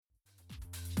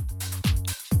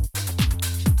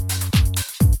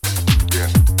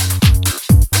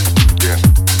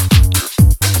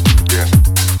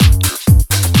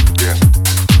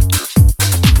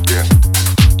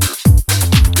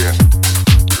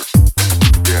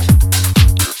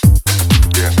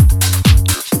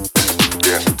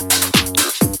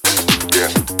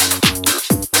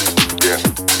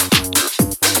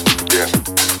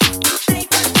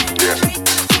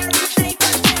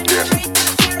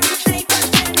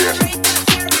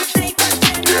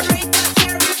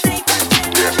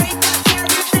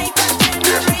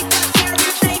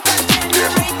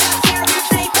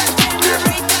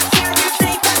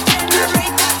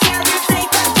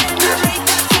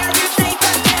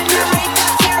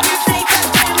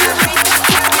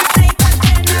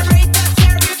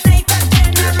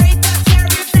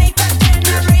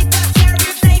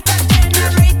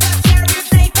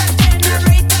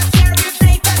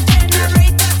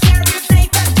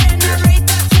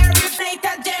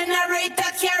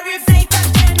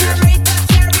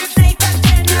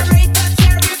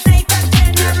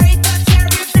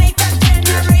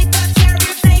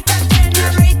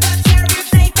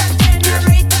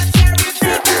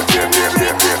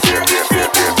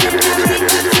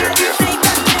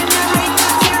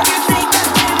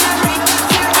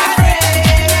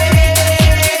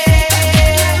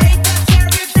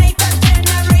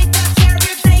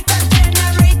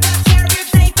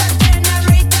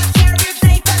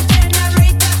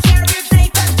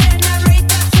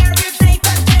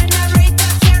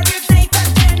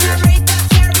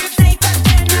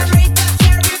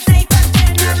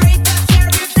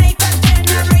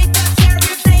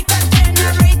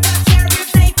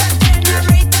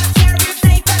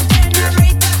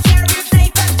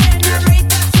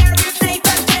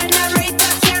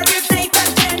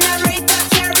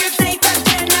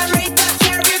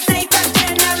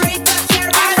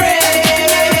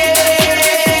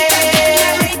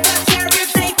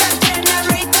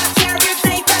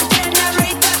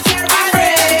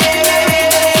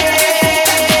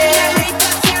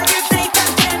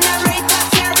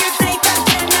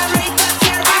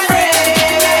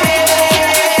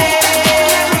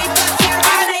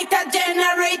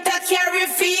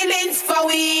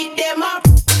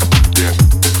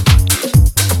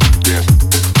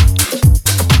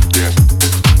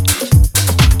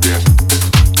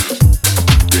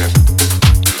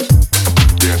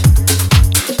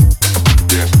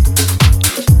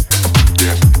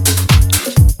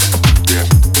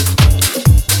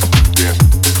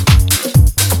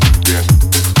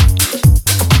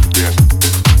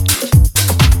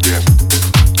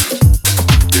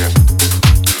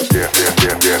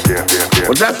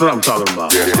That's what I'm talking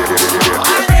about.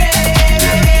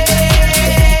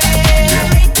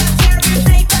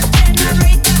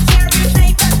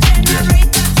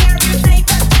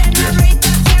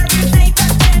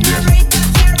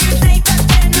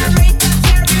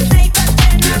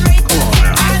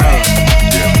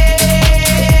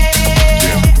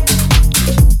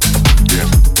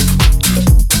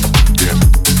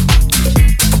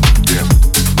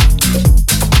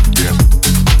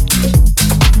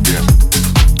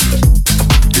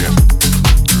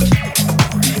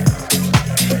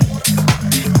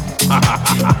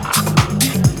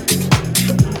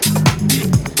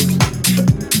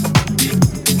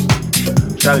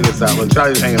 Charlie gets out, but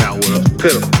Charlie's hanging out with us.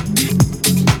 Pitiful.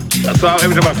 That's all.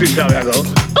 Every time I see Charlie, I go, ooh.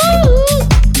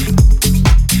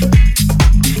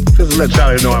 Just to let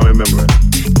Charlie know I remember it.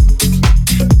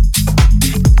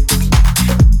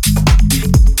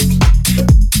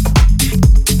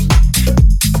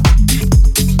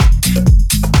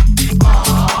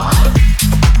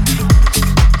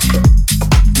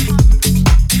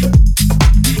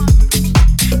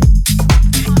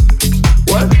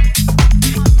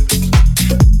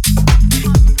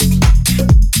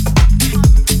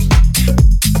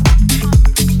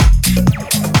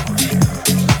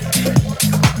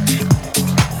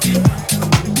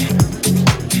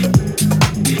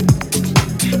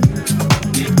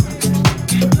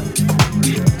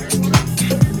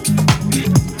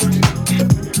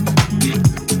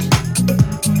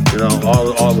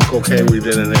 All the cocaine we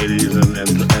did in the 80s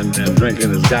and drinking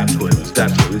has got to it. It's got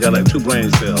to it. We got like 2 brain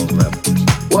cells left.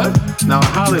 What? Now in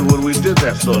Hollywood, we did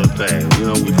that sort of thing. You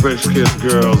know, we French kissed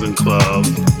girls in clubs.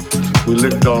 We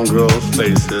licked on girls'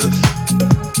 faces.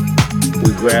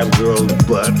 We grabbed girls'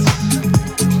 butts.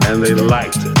 And they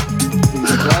liked it.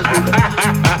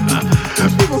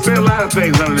 People say a lot of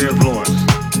things under the influence.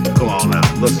 Come on now.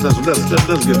 Let's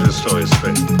get this story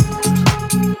straight.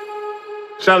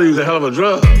 Charlie used a hell of a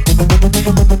drug.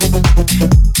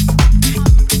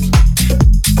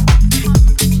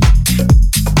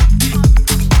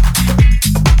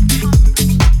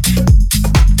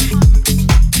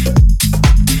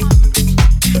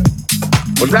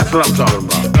 Well, that's what I'm talking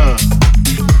about.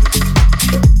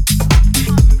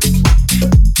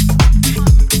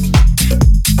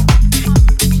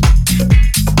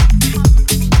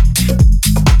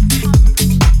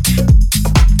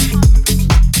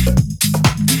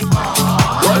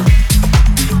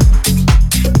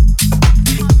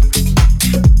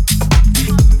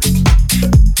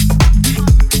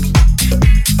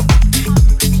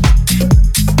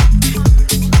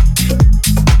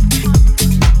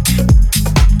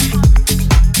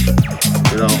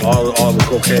 All the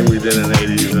cocaine we did in the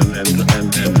 80s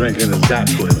and drinking has got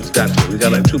to it. It's got to it. We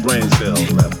got like 2 brain cells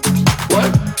left.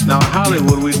 What? Now in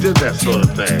Hollywood, we did that sort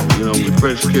of thing. You know, we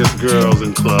French kissed girls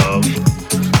in clubs.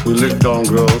 We licked on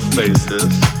girls' faces.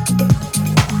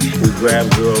 We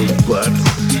grabbed girls' butts.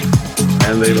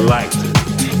 And they liked it.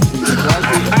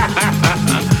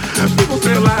 People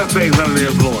say a lot of things under the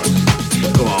influence.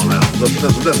 Come on now. Let's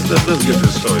get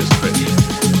this story straight.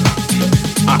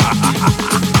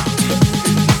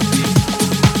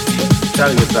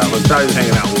 Charlie gets out, but Charlie's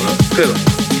hanging out with us. Pitiful.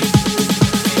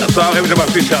 That's all. Every time I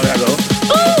see Charlie, I go, ooh.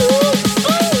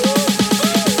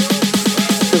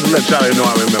 Just to let Charlie know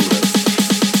I remember it.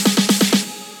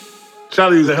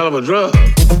 Charlie used a hell of a drug.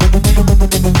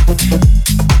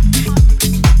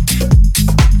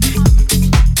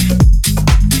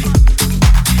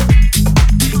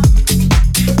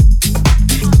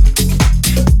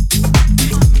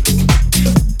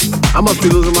 I must be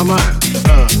losing my mind.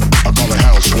 I call it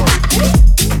housework, cause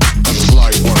it's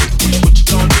light work.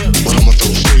 But I'ma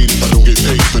throw shade if I don't get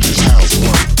paid for this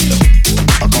housework.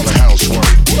 I call it housework,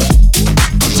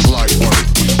 cause it's light work.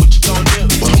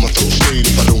 But I'ma throw shade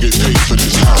if I don't get paid for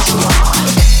this housework.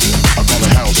 I call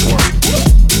it housework,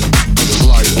 cause it's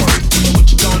light work.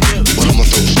 But I'ma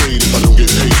throw shade if I don't get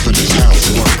paid for this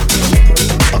housework.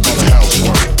 I call it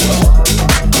housework,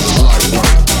 cause it's light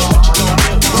work.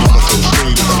 But I'ma throw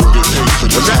shade if I don't get paid for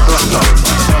this housework.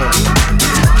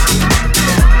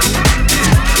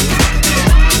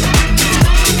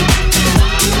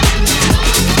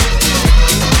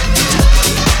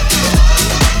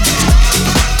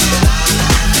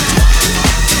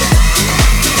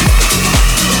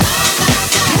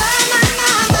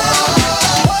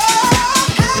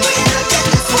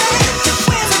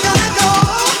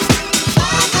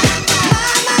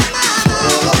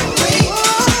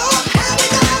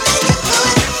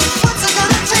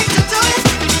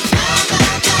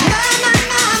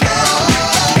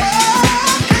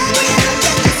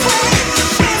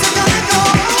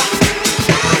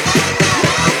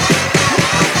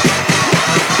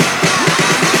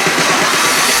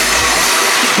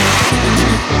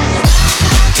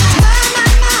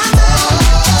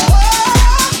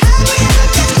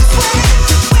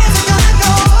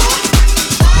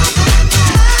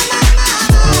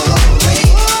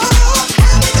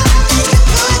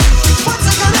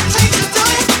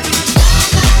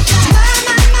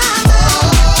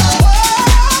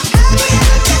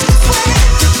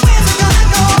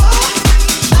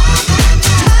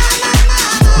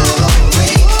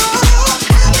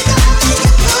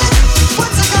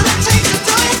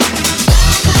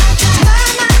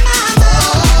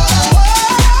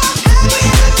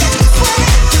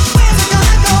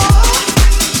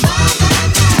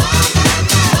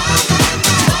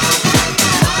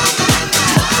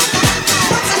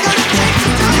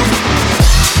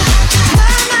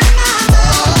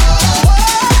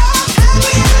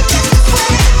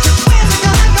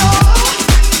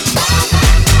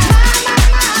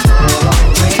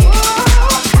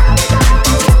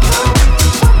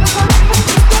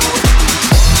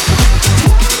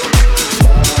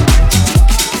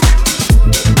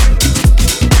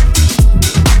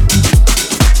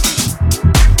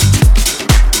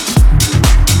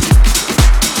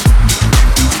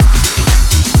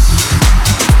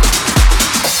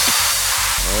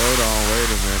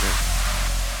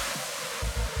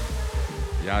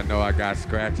 Y'all know I got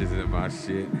scratches in my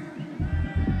shit.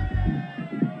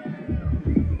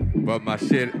 But my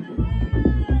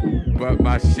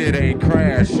shit ain't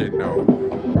crashing though.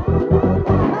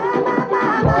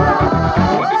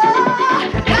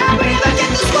 Now we look at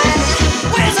this way.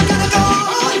 Where's it gonna go?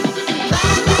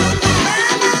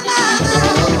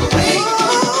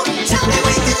 Tell me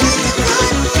we can make it good.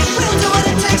 We'll do what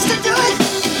it takes to do it.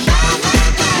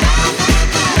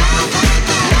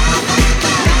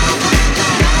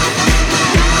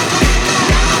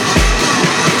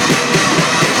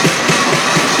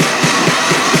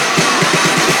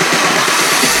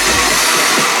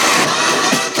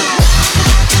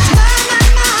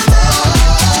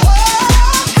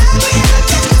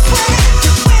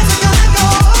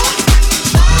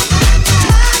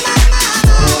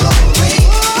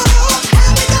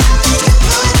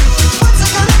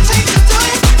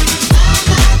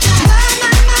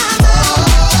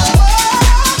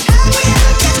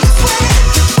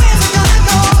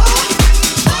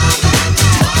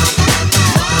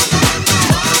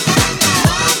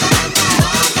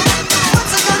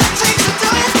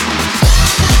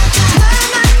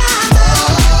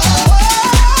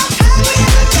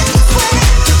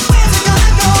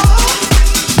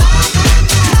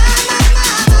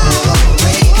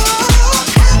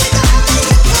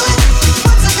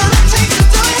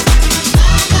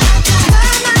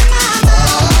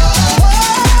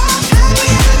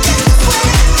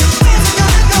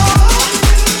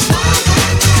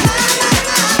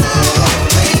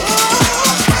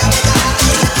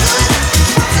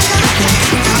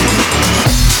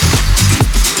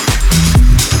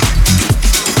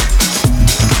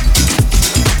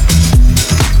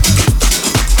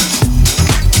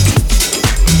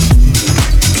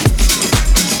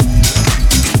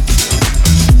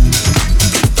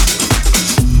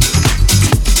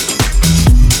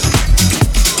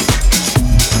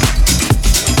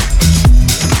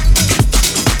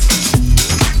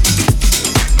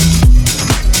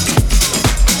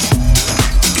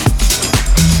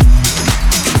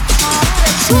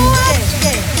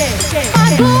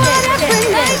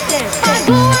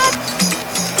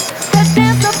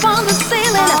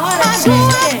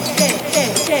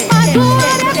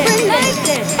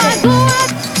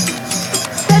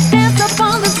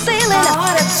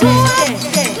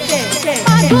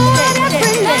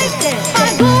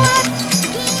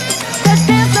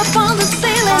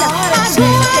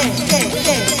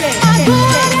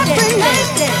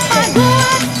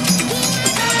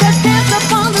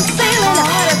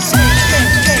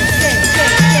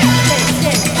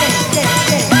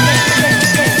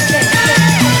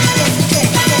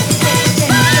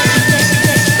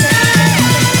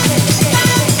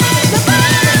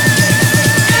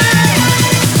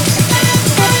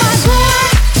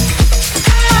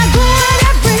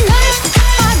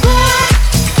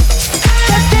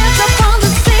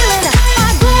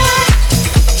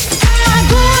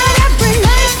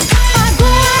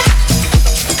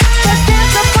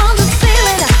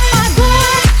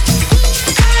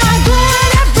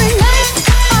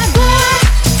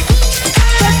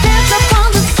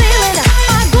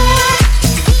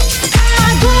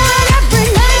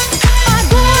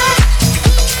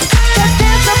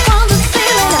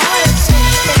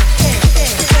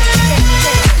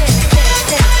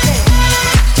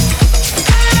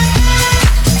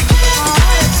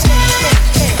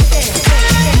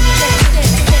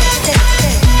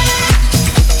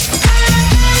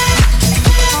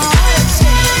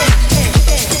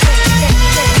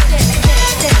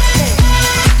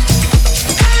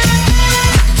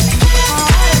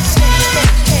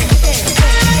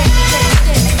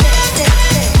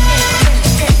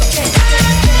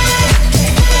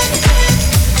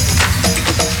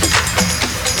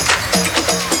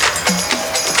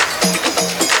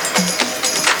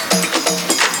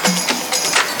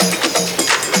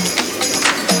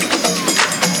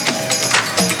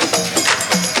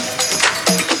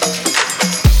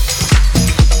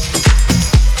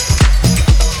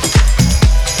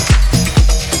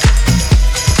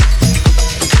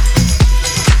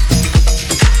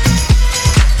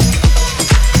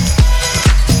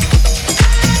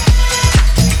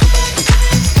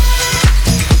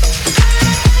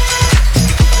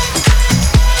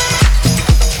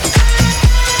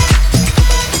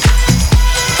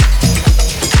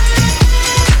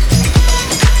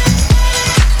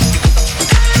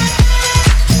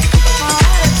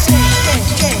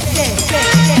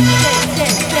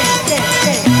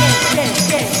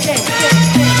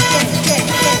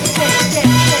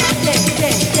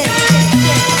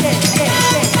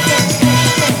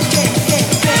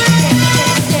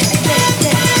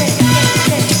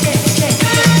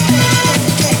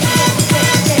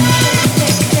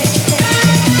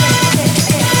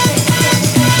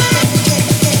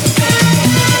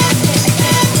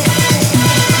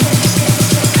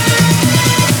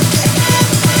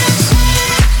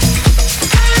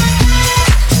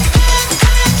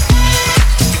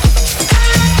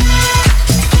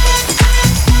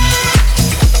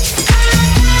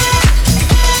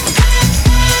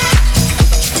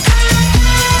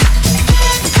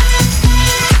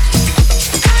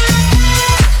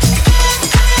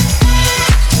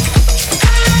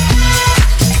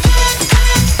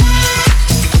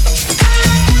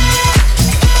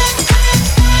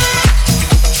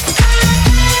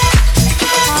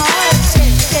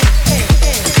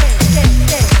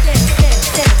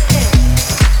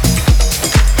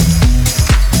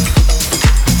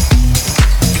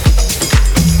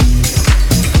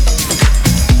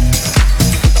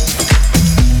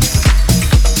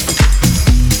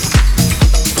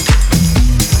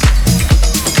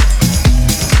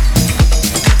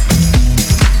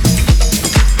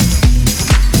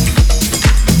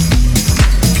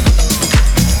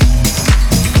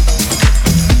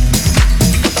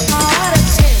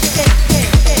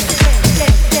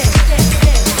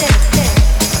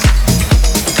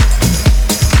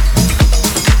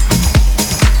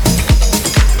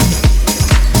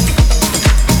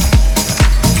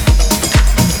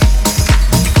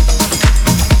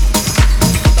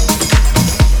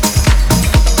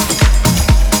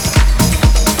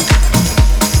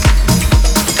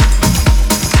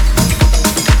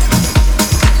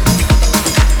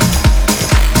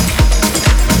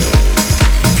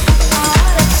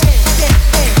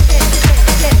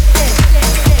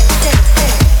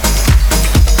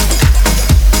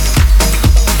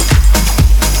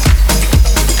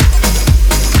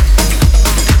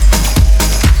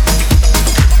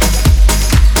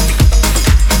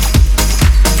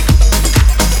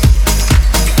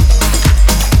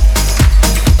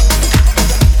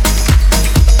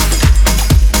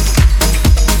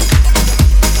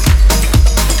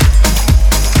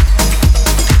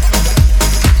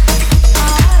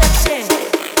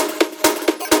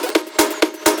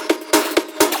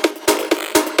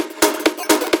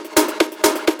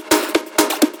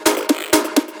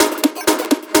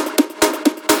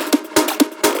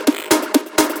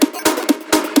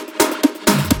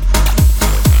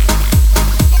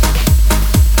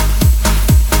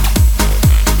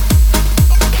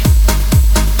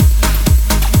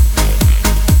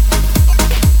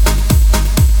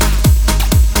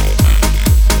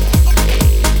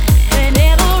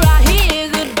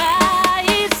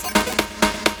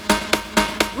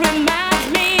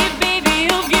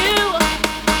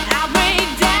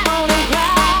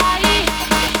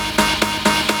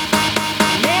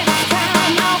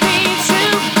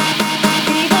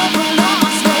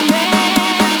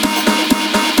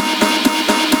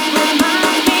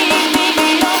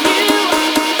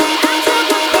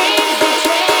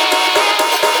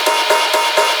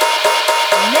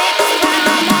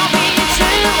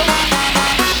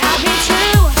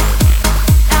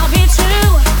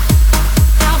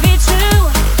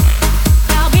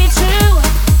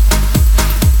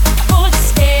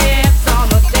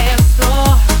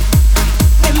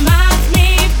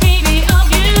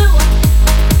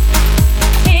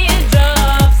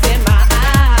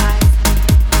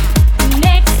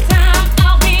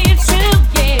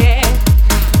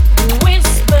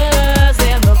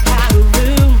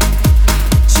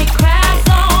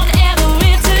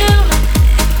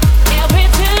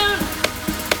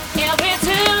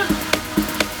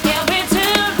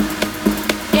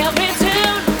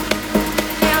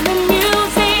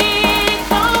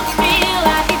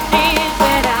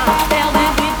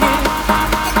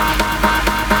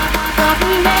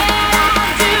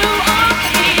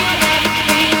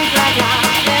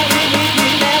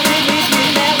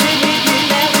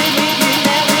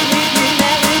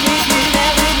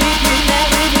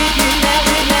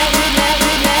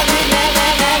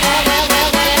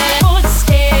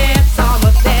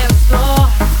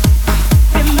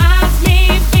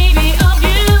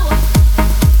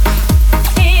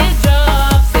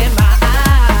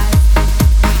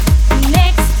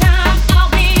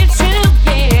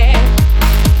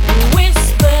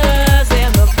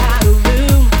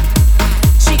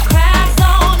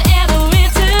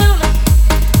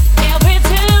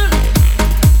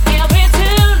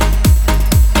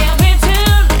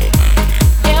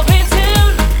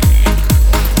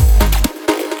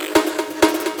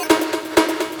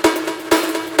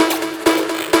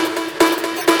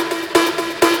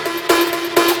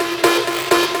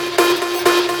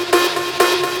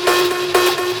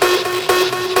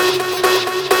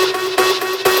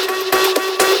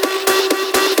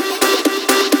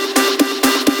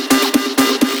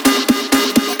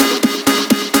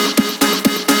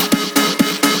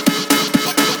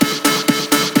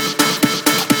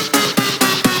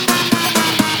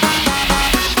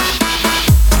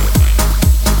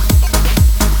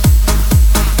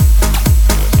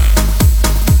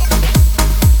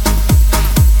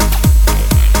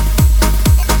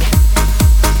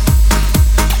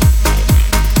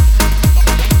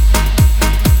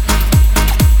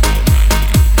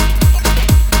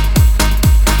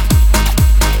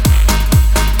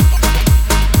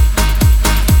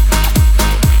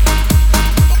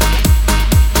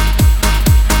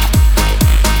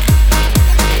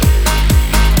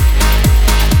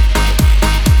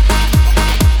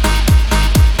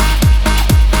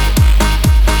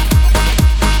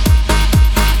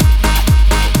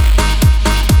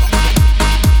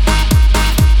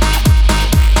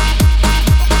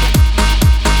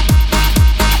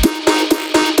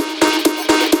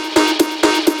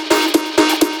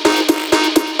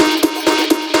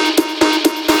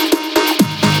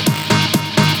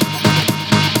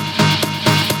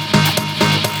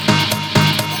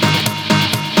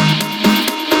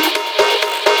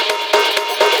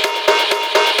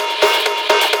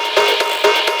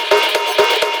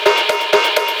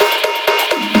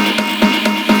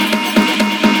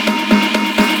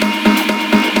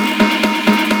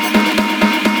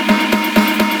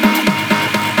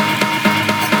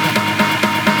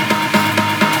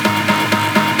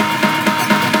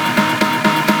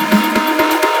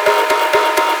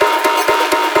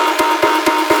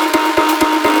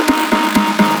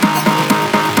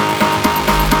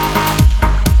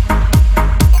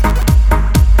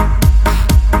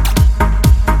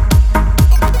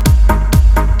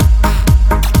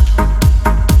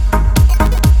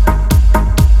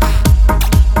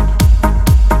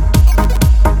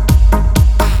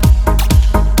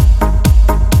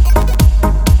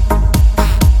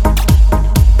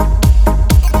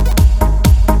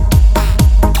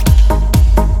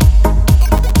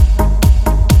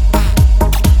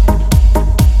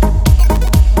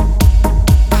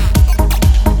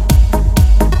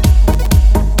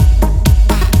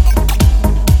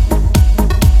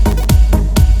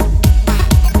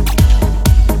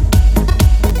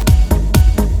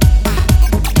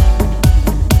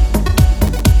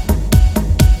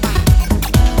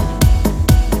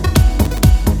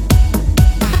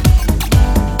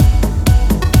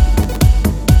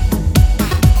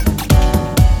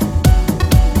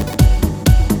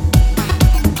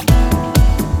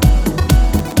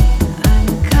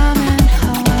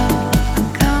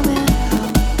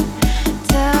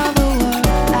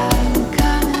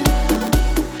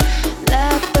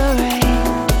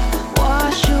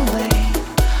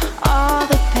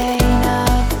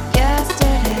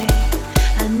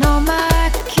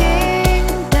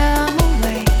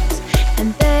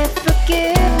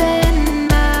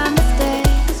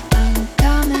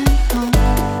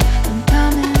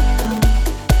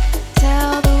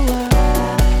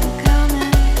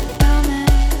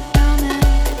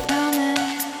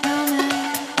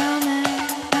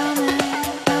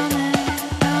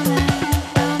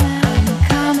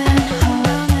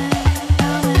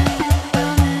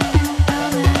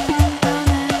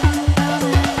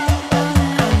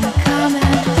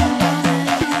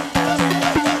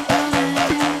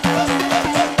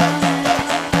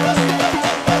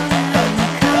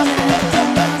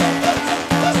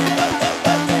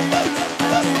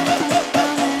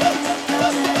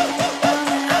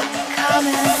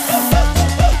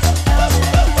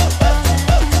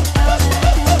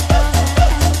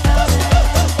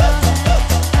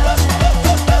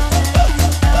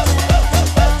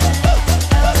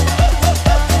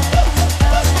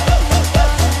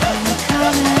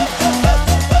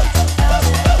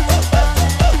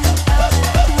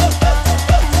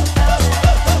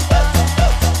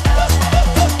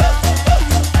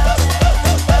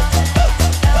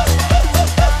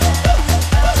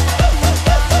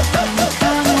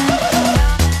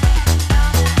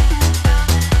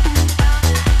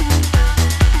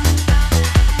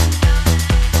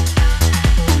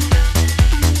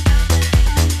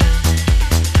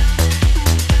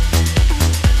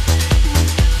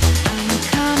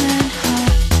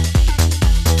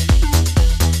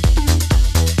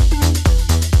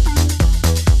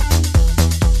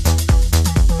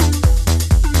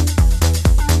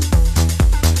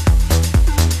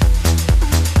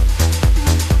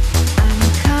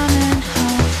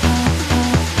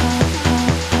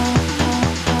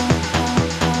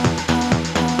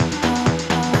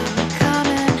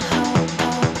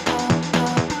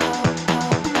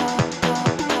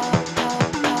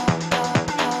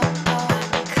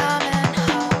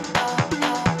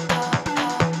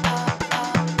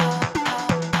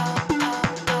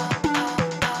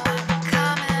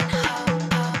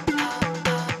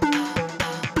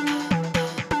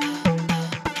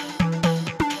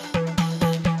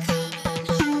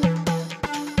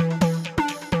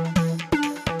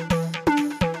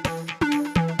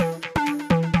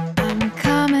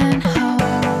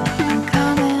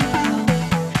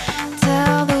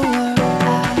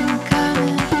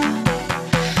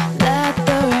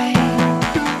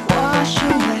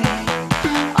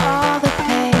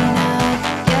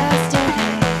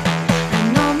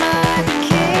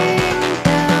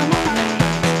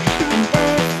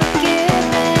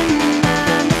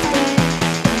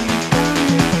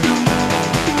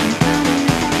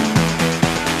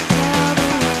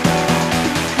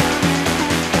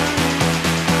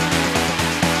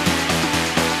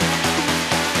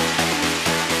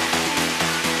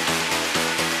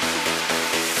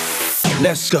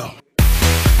 Let's go.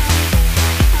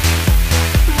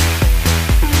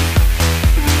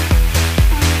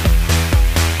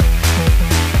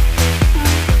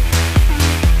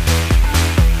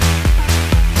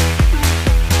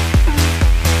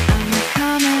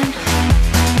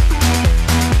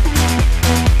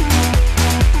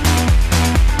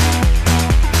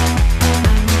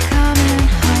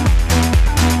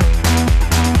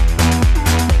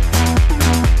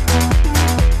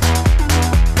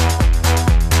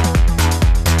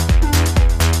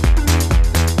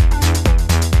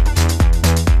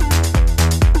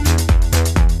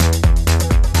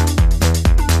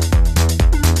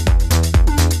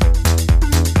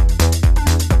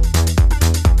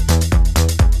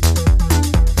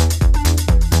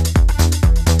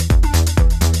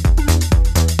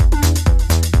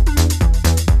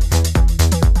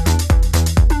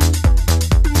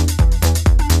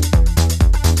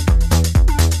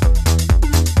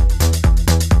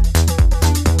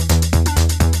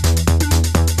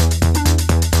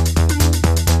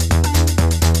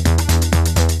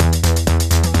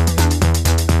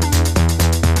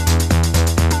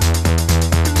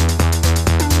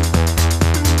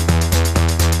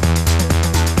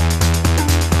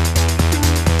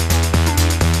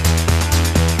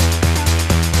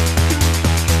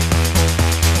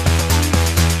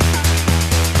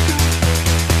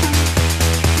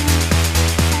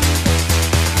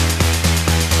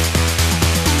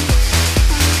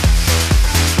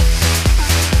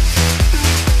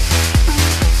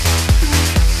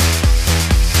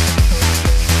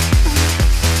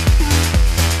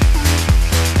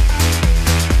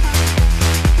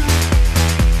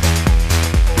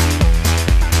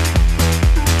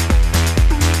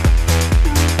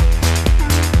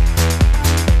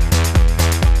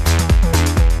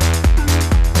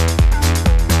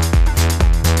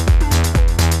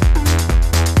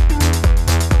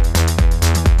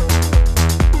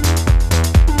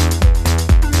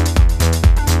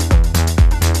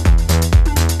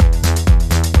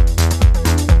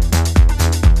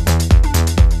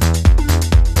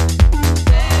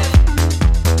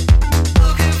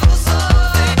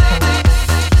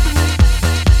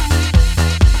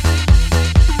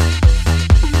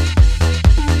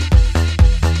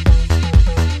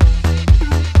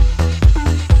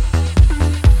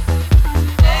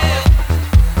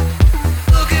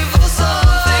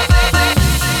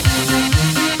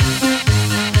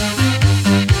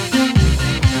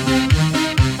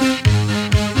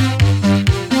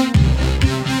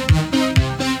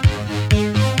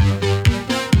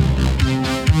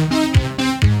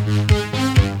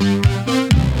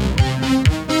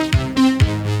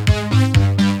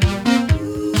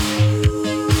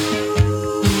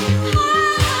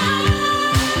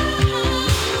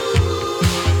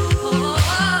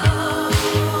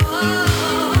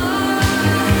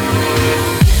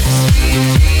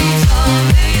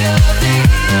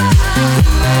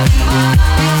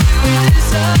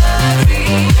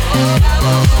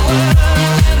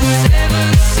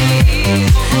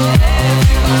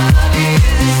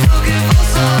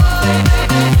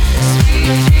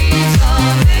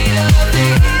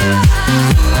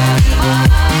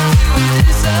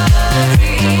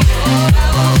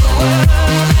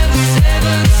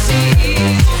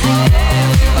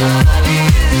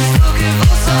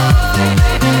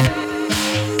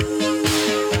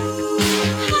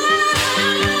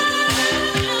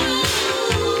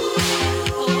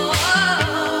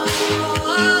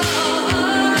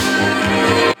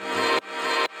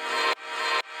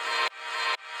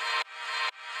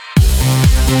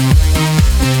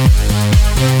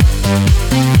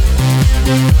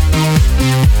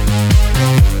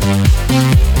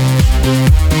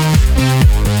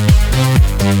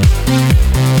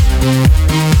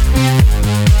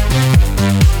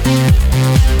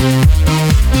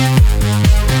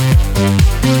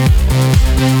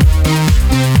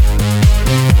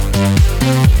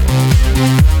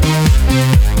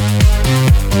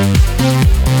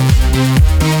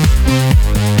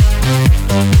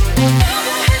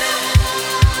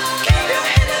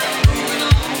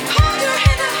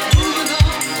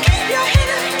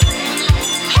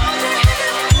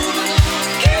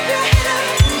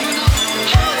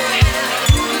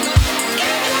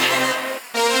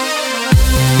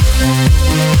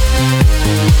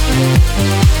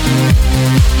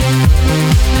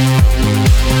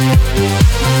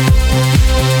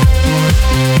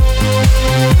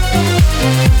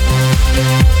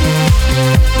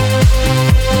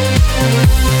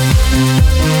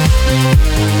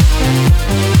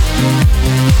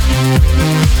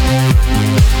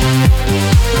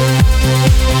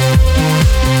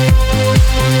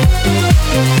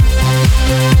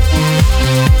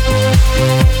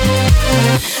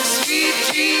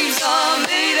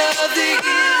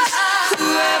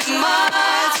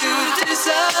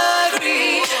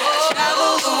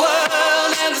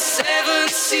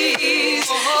 seas.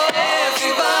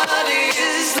 Everybody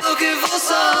is looking for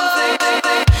something.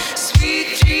 Sweet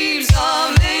dreams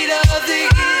are made of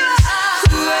these.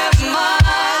 Who am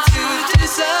I to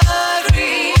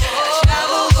disagree? I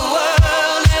travel the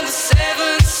world and the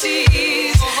seven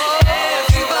seas.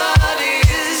 Everybody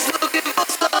is looking for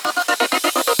something.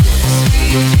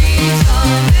 Sweet dreams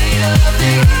are made of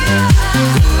these.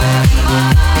 Who am I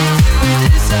to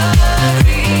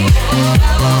disagree? I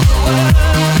travel the world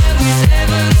and the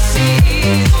seven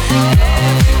seas.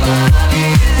 Everybody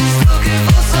is looking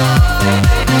for something.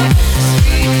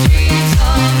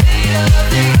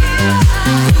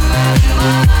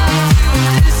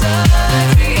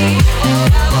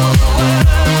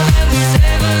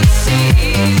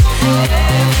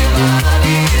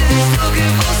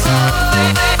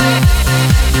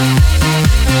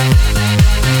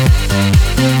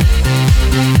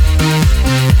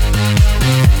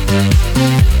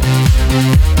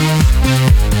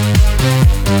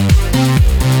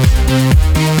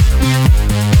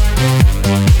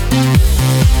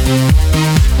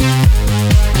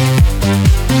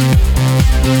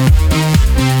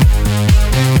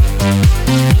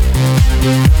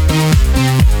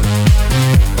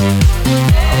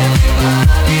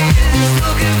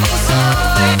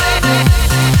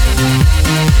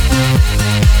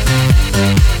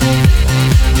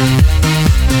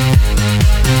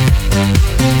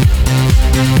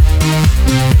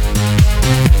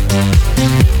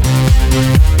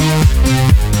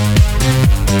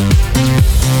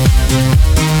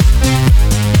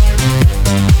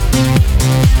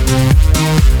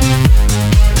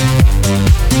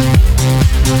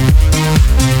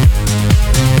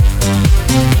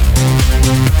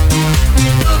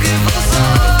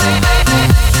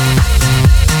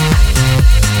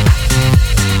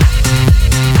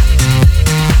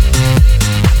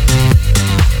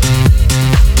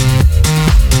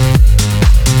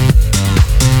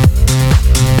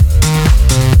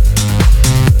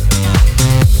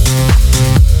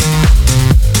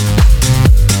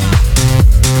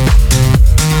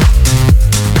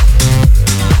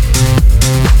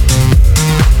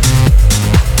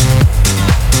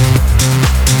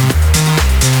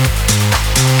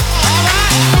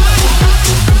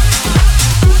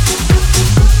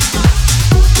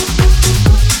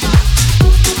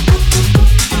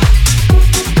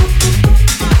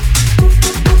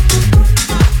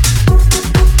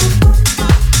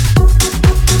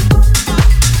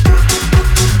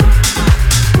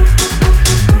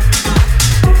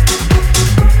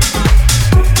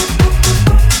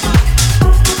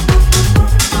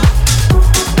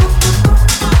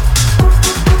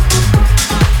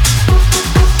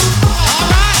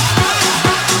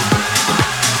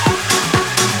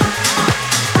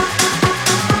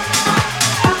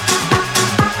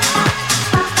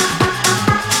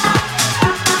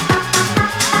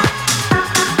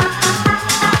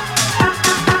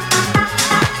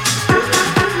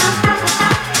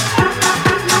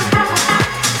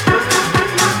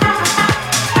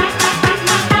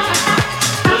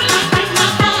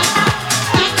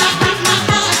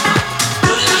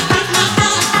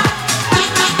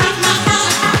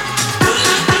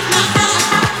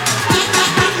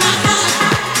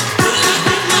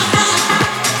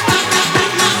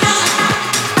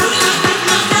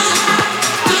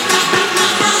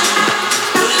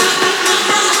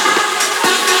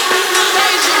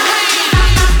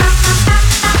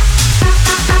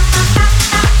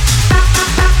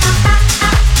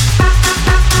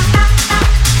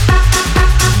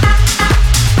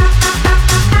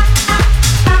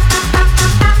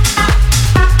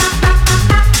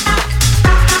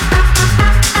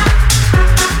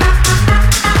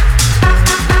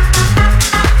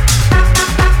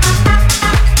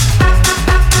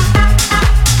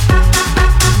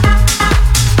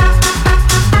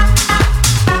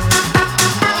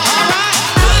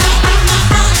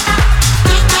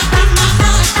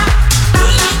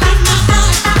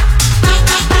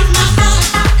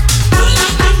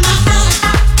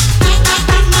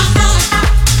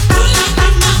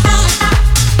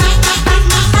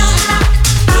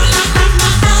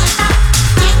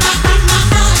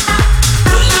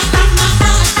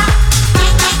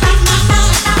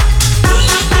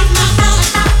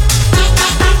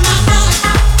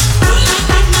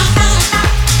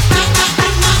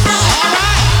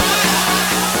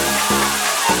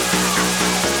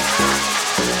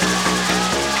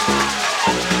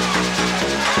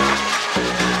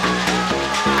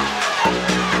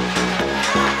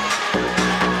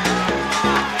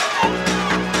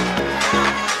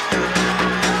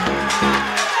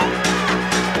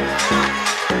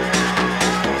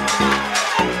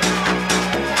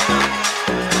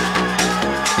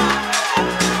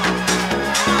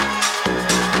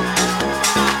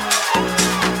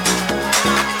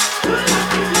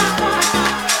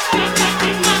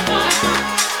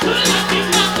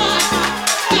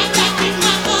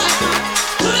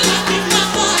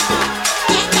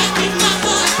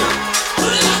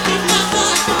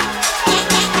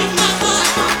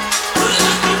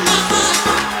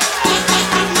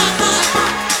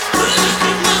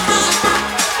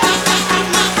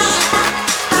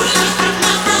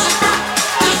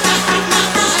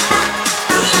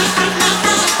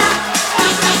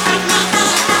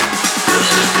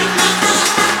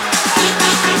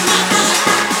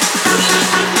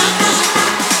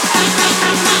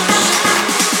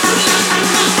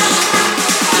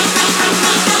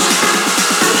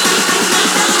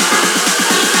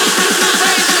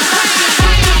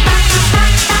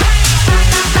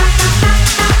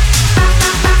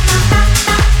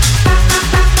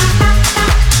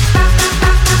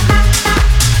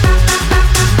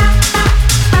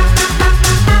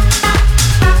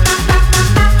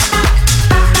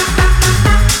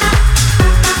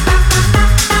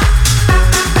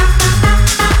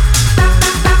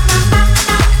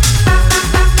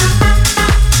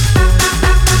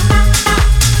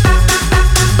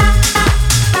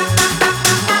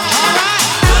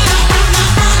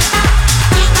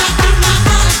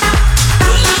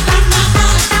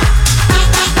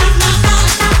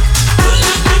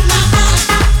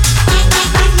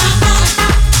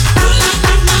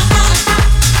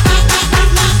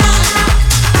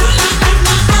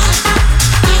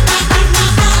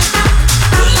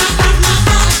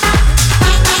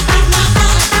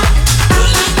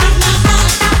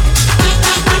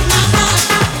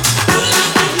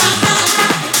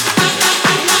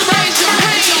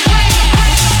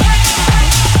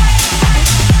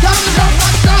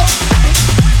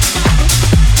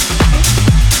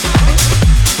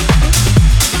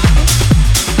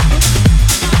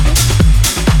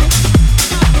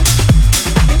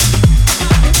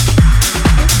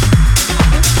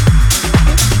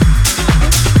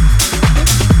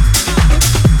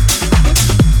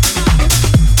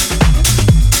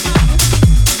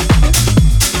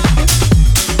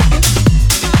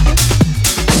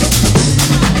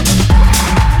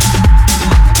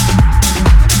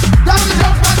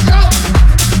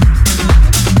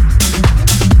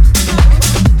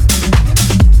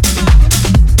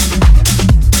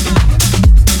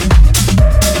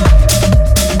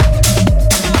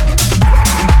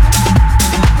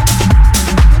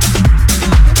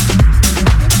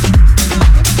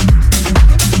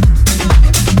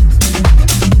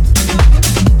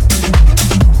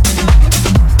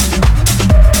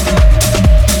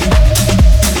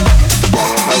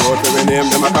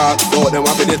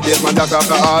 bassman jack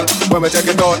after all. When we check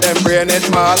it out, them brain it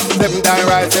small. 7 times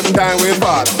right, 7 times we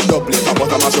fall. Double it, my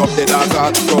butter mash up the dance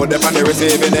hall. Throw them on the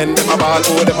receiving end, them a ball.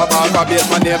 Oh, them a ball, for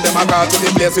bassman name, them a call. To the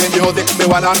place with music, me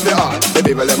one and the all. The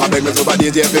people, them a beg me super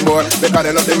DJ for more. Because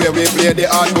they love the way we play the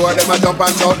hardcore. Them a jump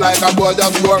and shout like a ball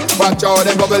just score. Watch out,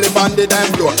 them bubble up on the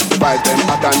dance floor. The vibe them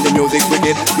hot and the music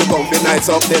wicked. You come be nice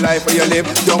up the life where you live.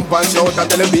 Jump and shout and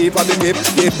tell them beef on the tip.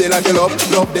 Live the life you love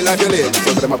the life you live.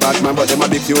 So them a bad man, but them a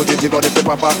big fugitive. But if they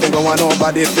pop off, then go on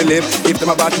nobody to live. If them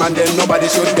a bad man, then nobody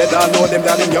should get all know them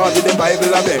down in yard with the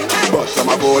Bible a beg. But some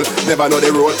a fool, never know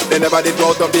the rule. They never did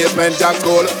go to basement jack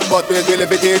school. But we will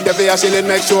if it is the fair shilling,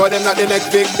 make sure them not the next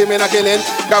victim in a killing.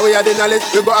 Cause we are the knowledge,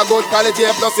 we got a good quality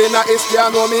A plus in a history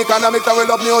and know me economics and we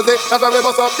love music. That's why we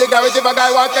bust up the garage if a guy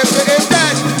wants to be him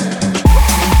dead.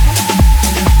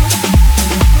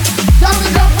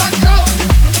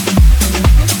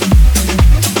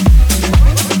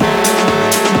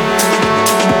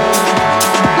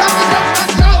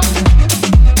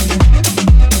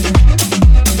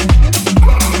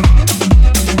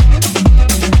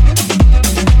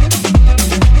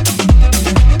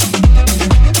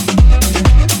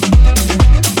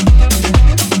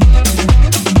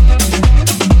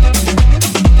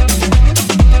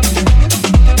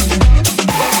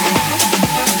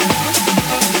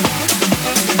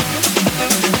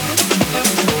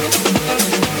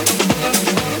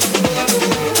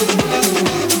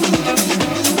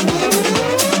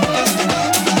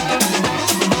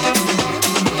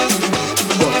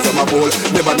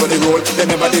 Never know the rule, they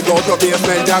never did go to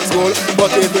basement jack school. But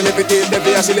it will if it is the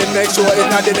fair shilling, make sure it's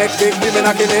not the next victim in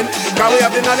a killing. Cause we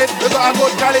have the knowledge, we got a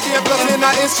good quality A plus in a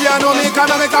history and know me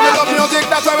economics and we love music.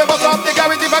 That's why we bust up the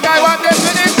garage if a guy wants this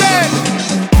with his dead.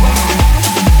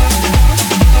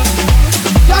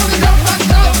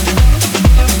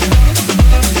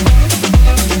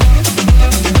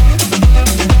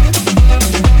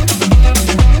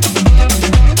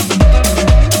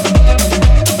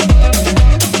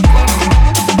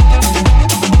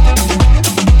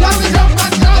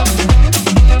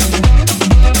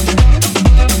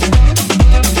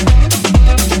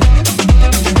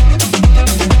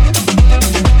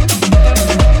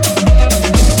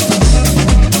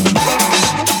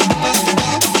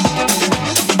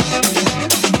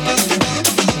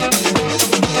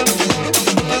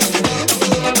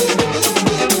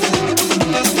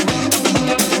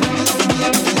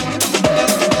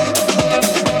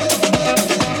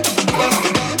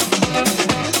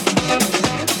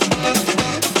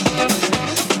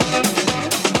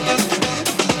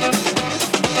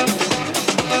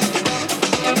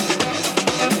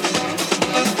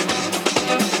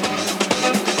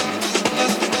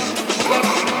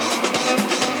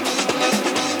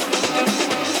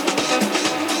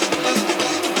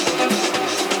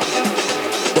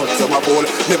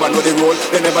 Never know the rule,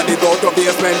 they never did go to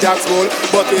basement jack school.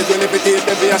 But it will if it is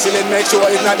the fair shilling, make sure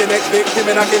it's not the next victim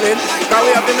in a killing. Cause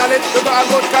we have the knowledge, we got a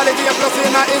good quality A plus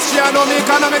in a history and know me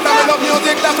economics and we love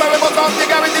music. That's why we bust up the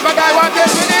garage if a guy wants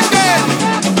this with his dead.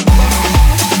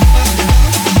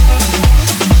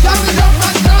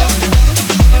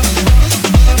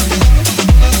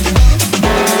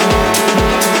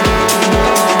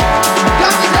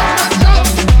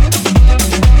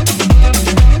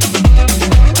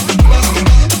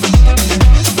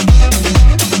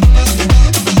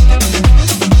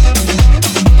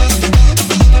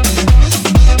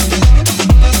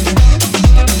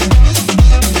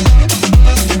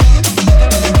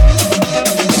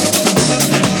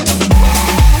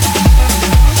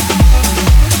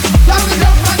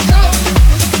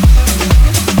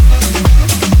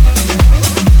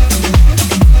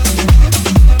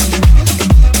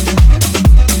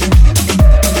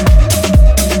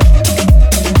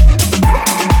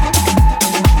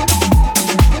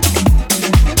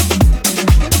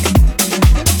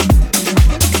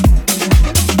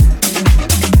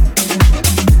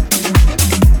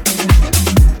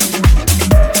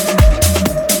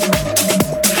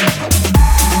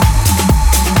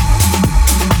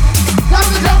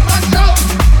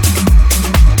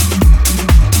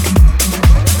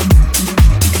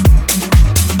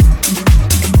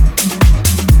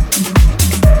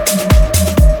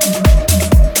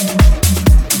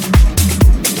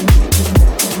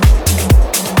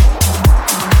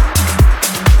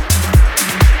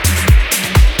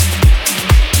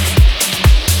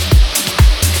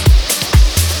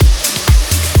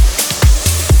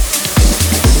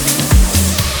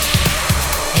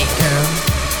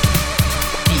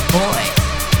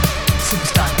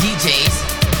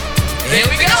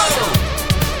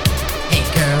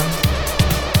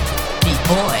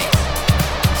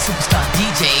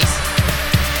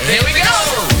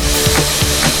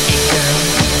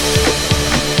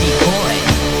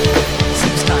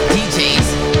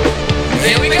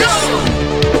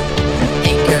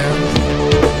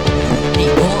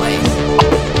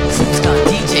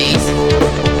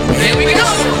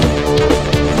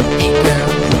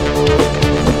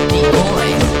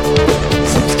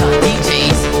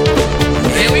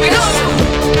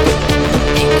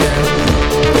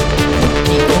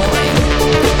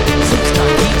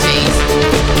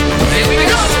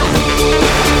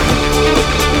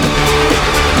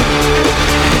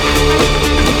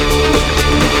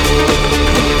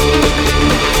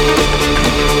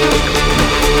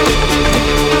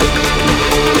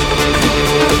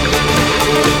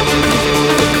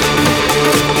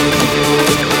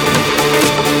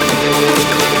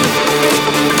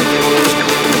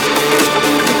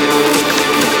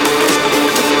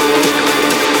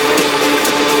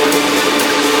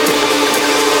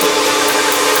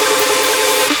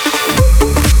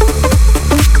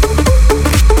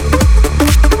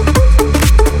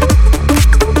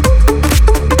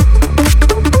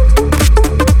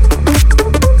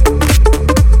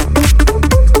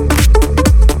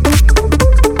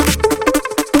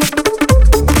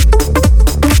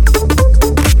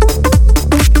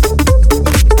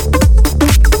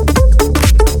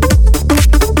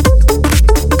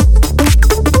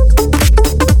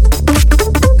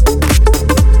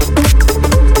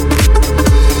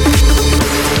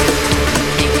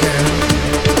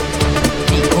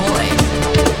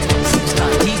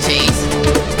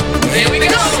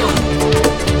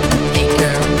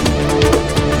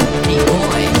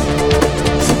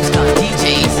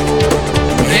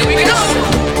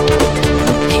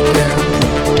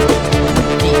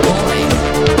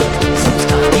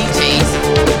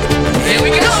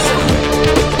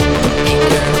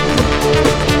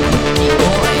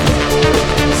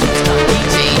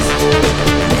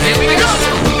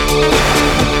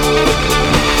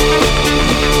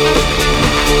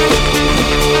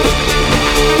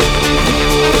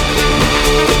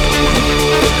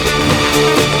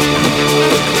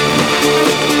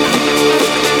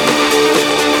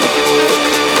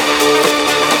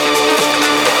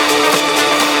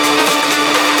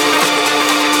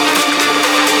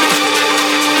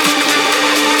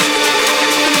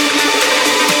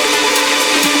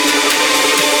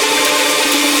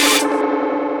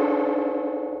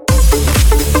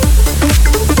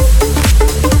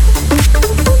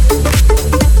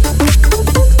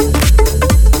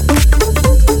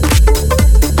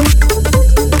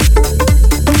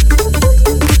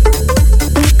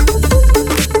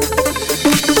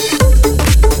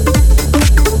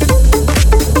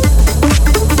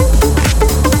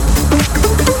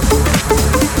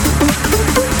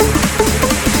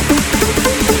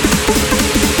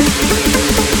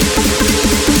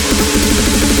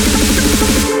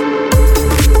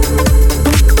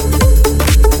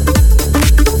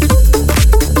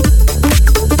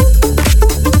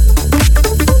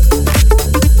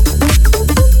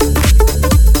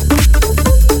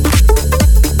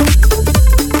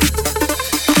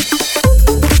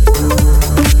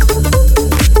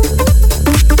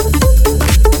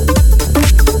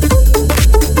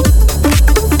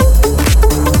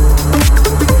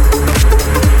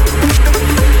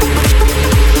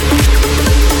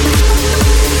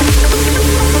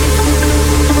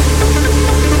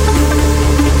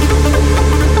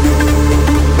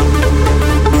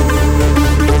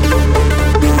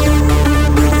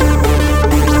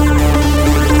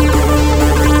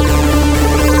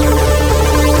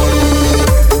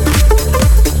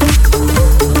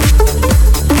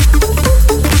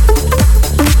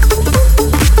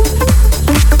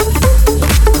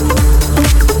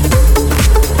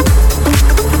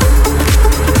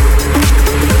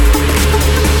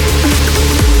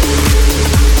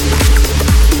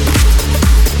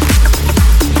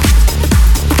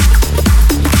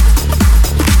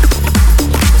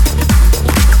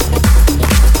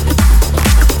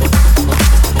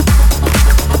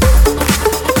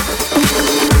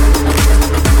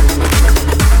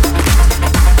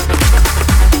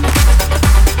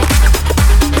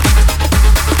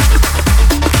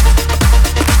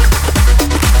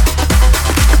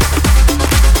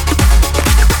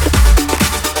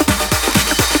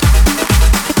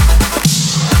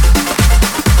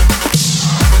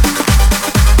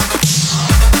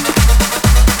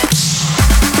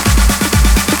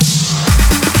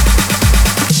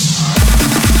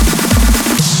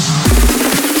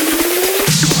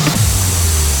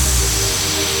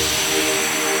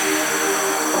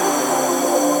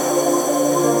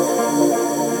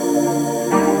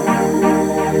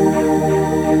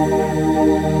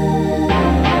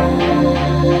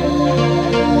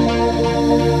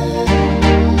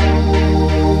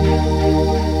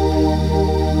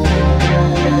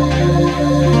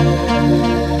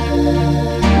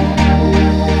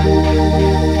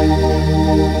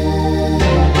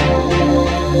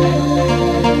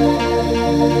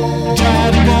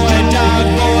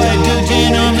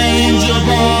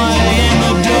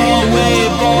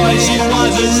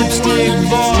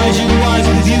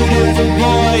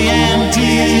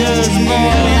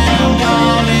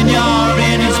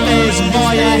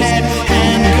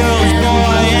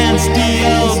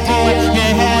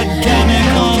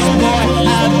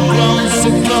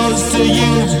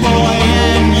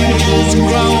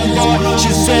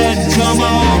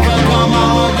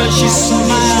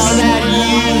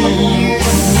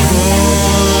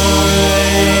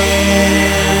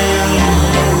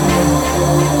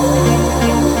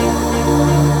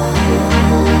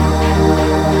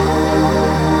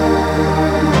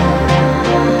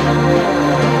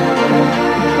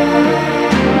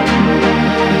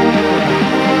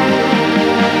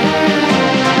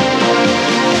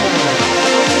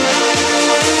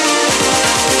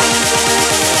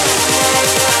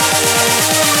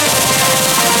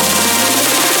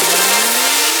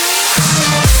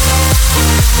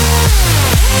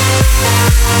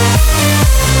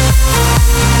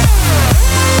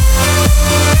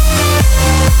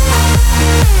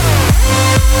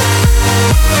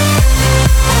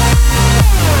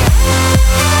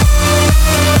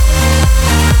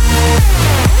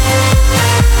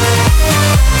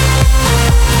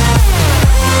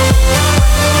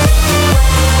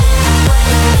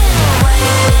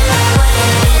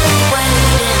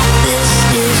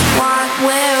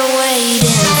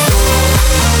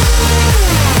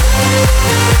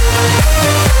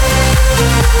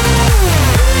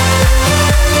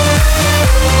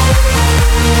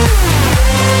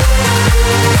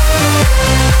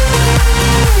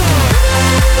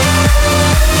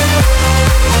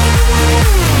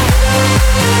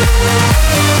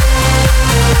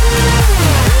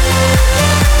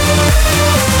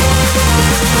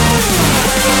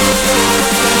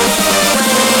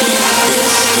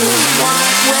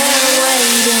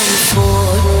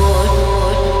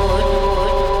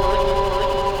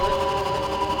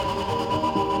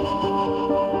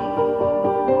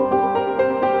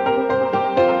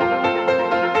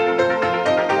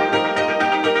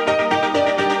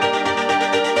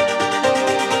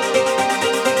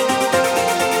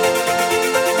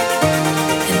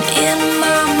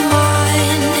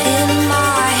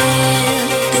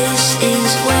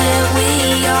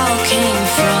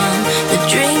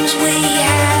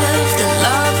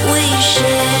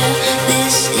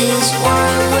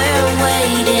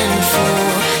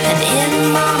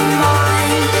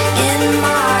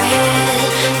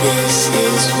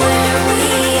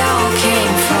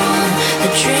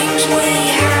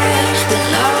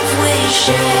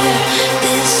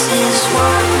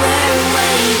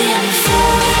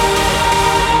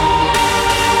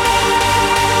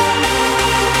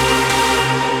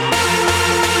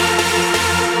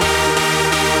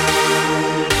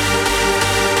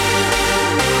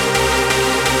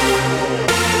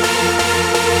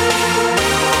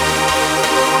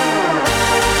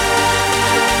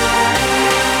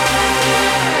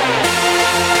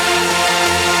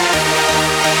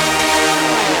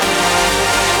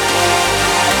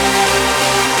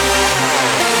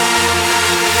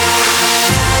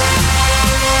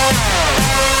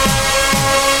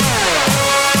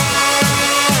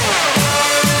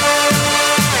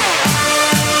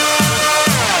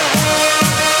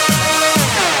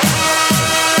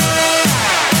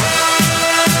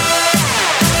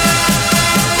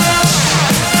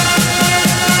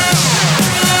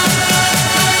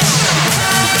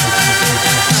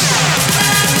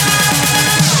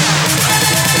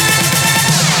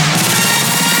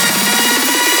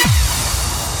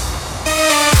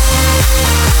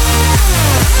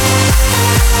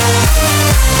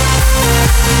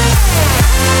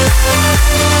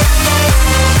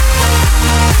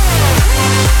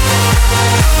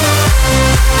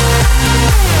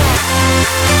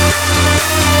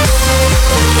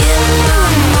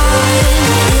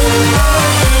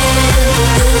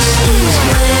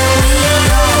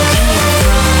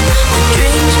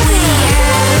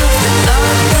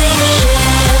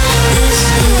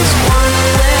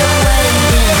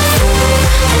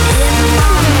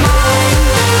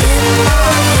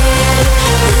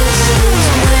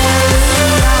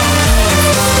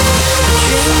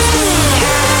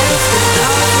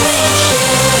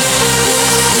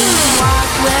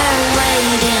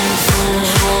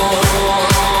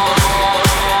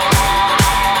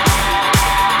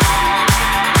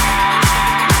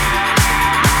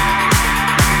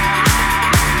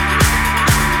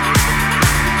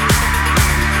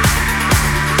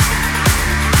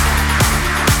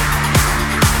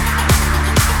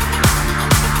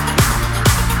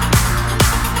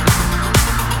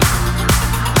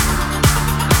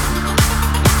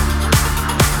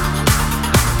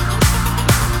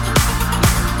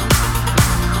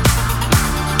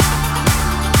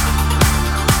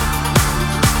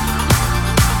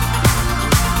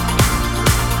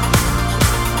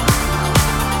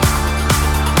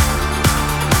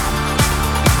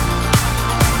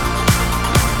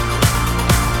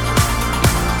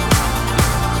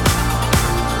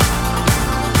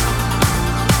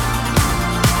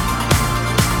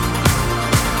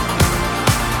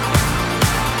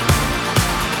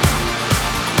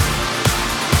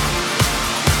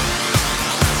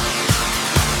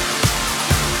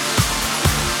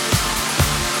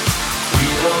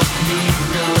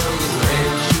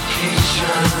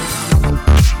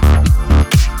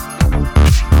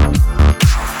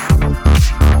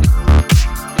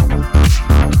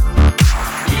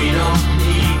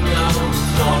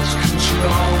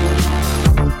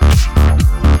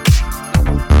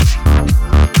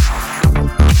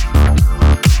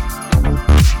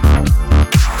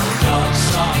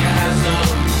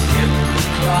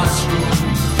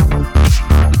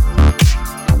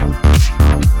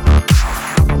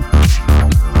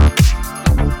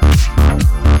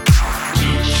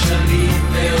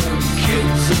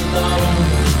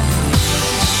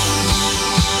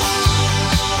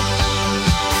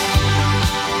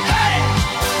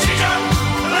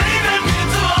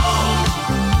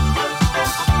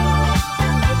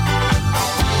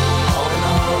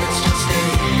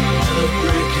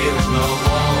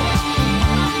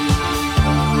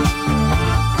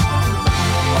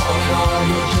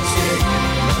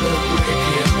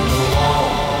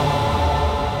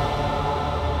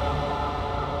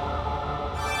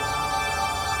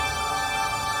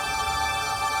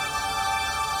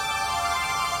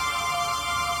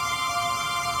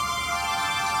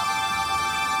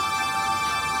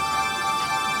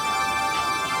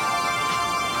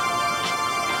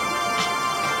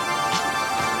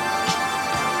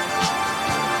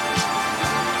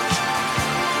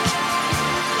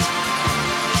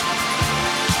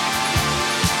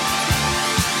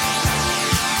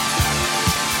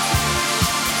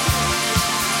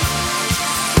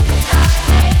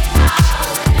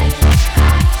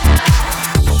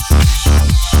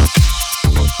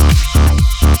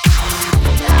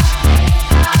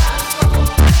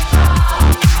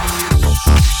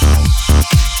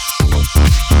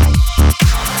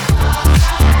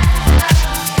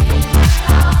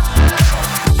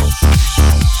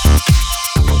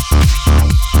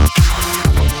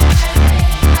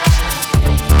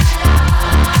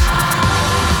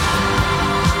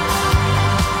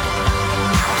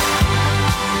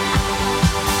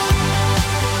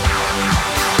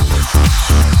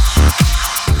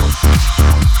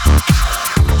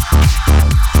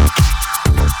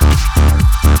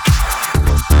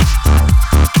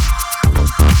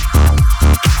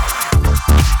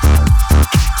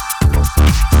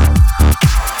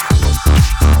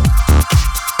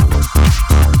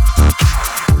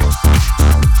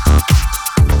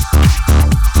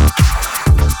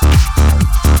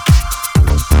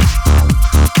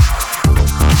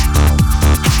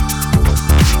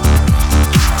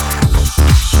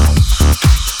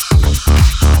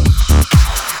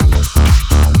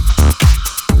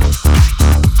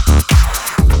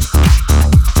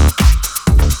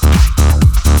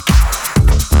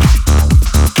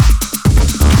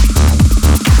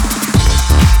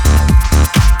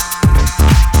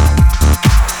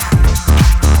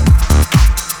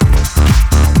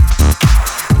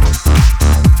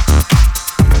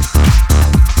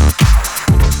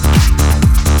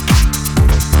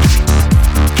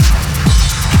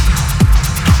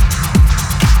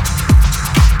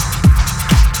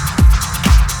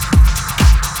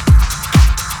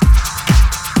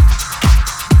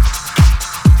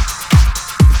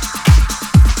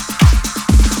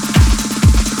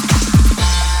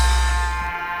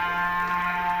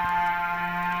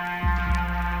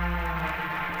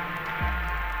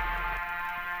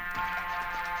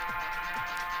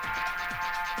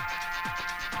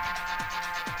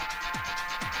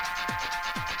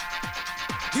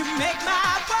 make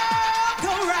my world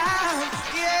go round.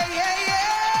 Yeah, yeah,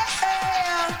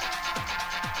 yeah.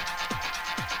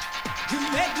 You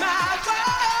make my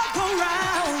world go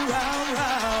round, round,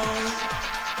 round.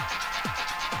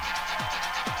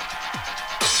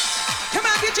 Come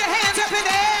on, get your hands up in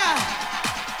the air.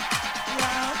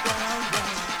 Round, round,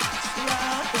 round.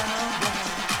 Round, round, round.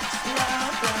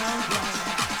 Round, round, round.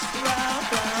 Round,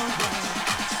 round, round.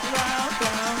 Round,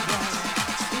 round, round.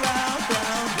 Round,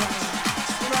 round, round.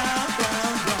 Round,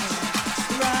 round, round.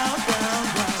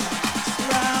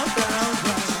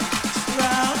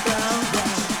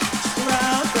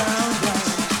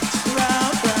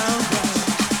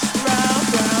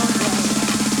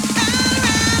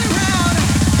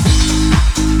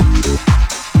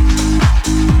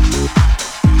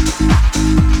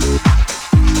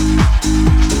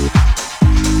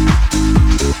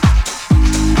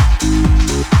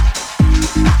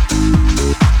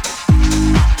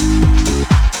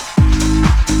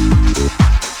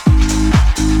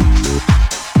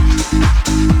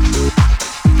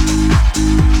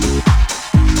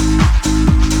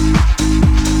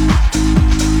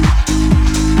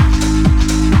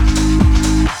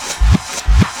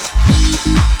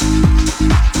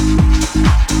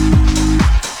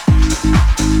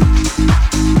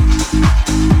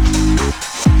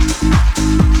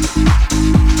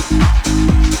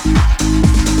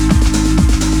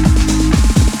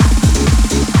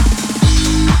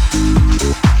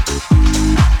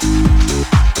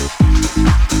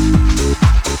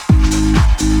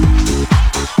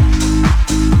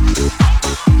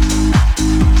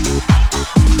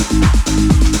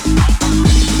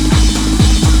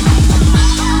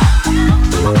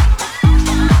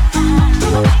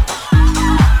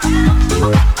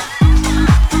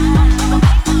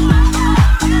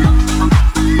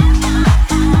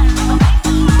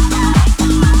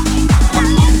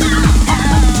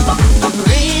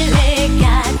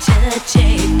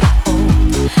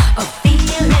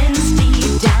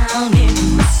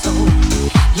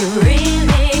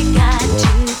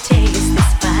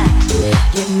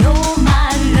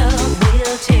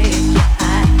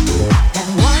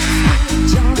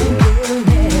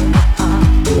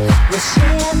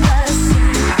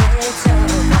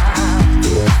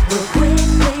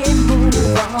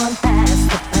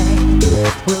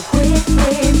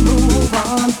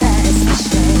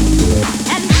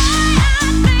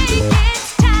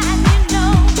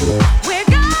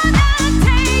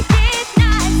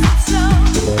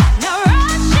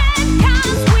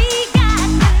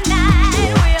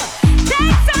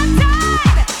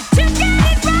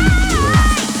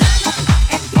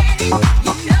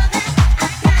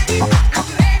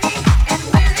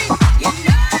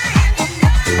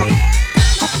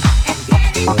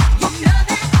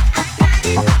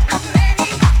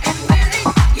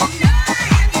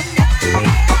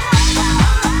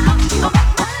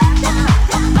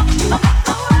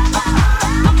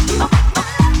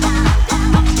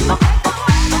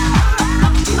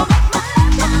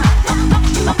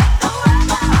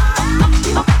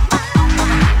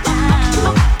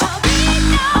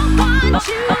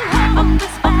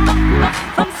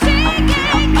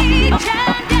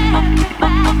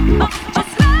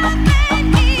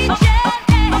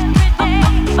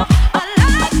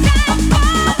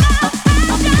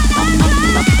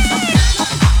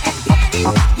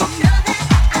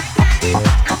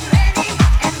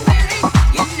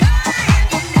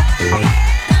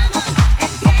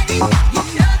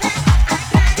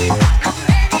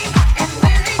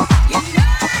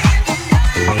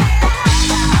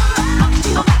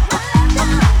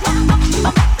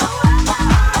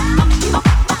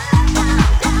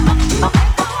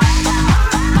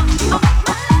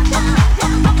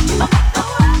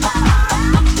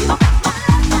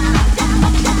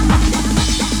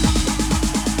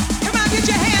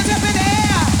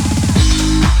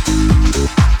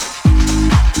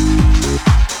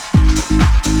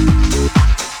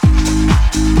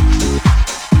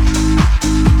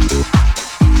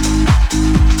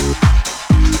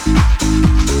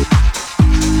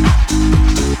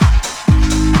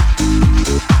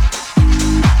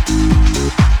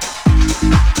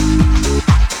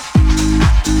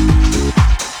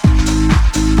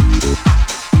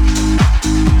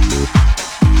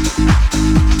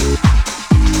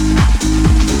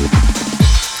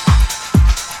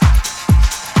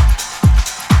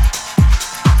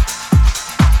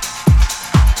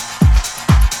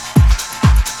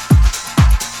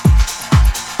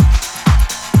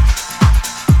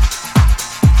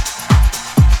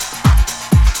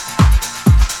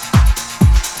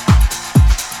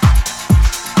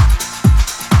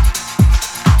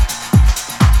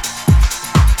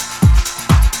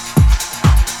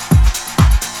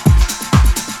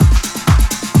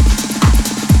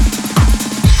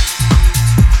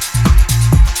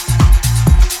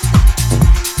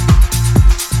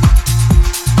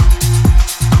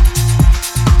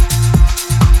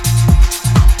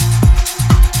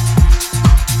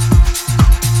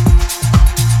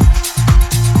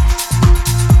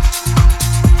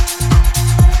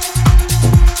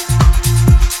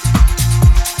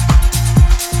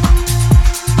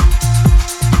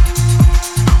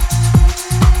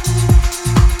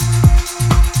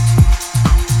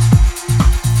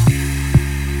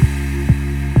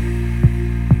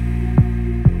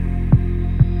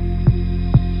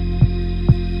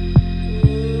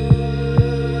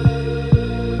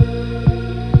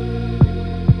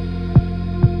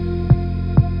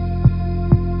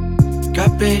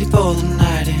 ready for the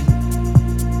night in.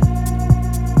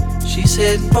 She's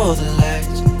heading for the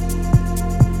lights,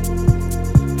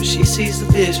 but she sees the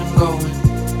vision going,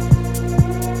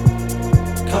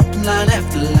 copping line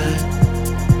after line.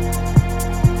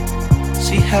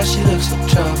 See how she looks for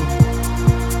trouble,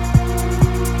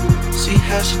 see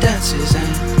how she dances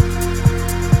and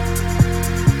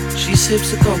she sips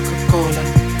the Coca-Cola.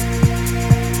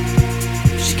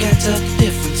 She can't tell the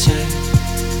difference yet.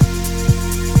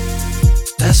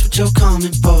 That's what you're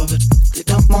coming for, but they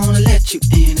don't wanna let you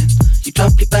in. And you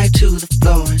drop your back to the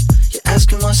floor and you're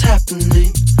asking what's happening.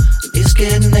 And it's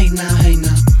getting late now, hey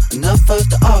now, enough of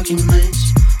the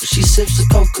arguments. But she sips the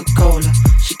Coca-Cola,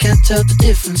 she can't tell the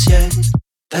difference yet.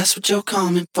 That's what you're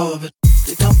coming for, but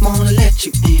they don't wanna let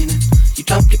you in. And you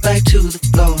drop your back to the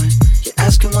floor and you're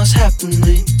asking what's happening.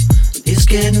 And it's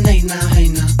getting late now, hey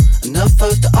now, enough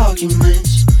of the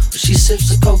arguments. But she sips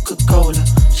the Coca-Cola,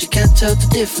 she can't tell the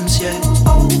difference yet.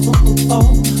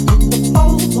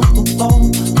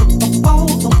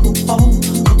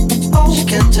 She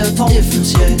can't tell the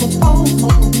difference yet.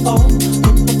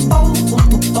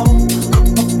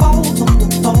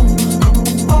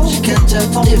 She can't tell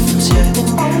the difference yet.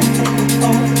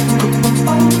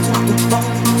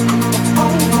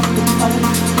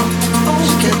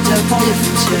 She can't tell the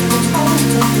difference yet.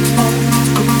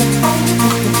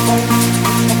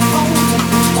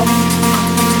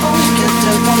 She can't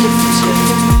tell the difference yet.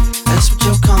 That's what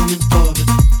you're coming for, but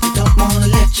they don't wanna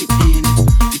let you in.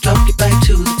 You drop your back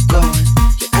to the floor and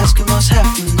you're asking what's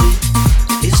happening.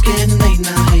 It's getting late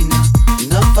now, hey now,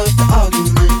 enough of the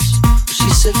arguments. But she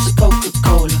sips the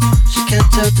Coca-Cola, she can't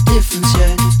tell the difference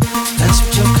yet. That's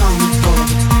what you're coming for,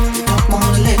 but they don't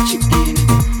wanna let you in.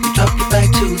 You drop your back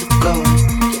to the floor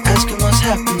and you're asking what's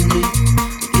happening.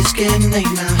 It's getting late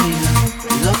now, hey now,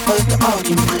 enough of the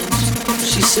arguments.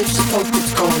 She sips the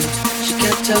Coca-Cola, she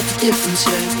can't tell the difference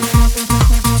yet.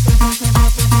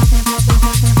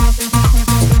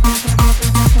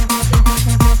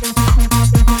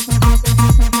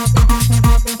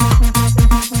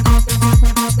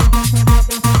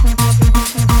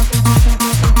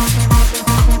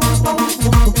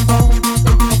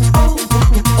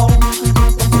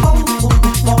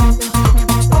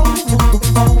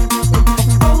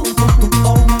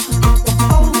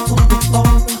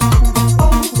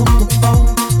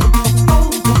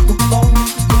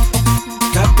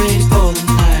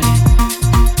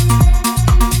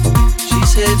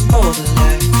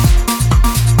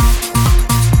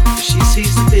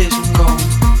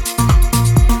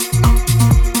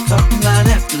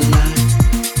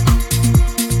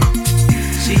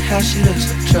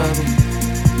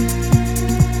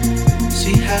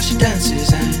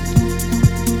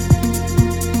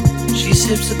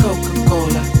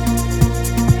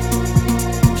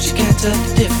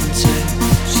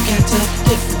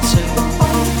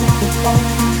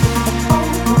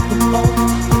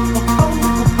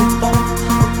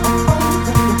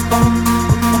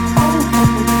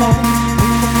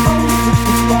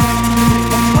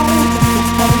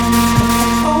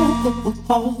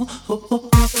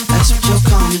 That's what you're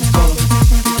coming for,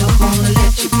 they don't wanna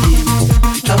let you in.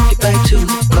 You drop your back to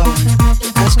the floor and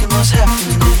you're asking what's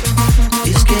happening.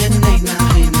 It's getting late now,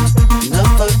 hey now,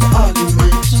 enough of the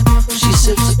arguments. She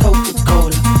sips the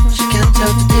Coca-Cola, she can't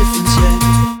tell the difference yet.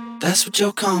 That's what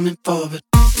you're coming for, but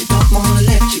they don't wanna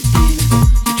let you in.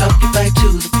 You drop your back to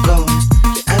the floor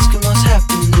and you're asking what's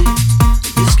happening.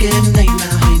 It's getting late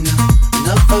now, hey now,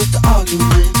 enough of the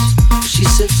arguments. She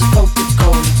sips the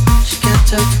Coca-Cola, she can't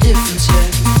tell the difference yet.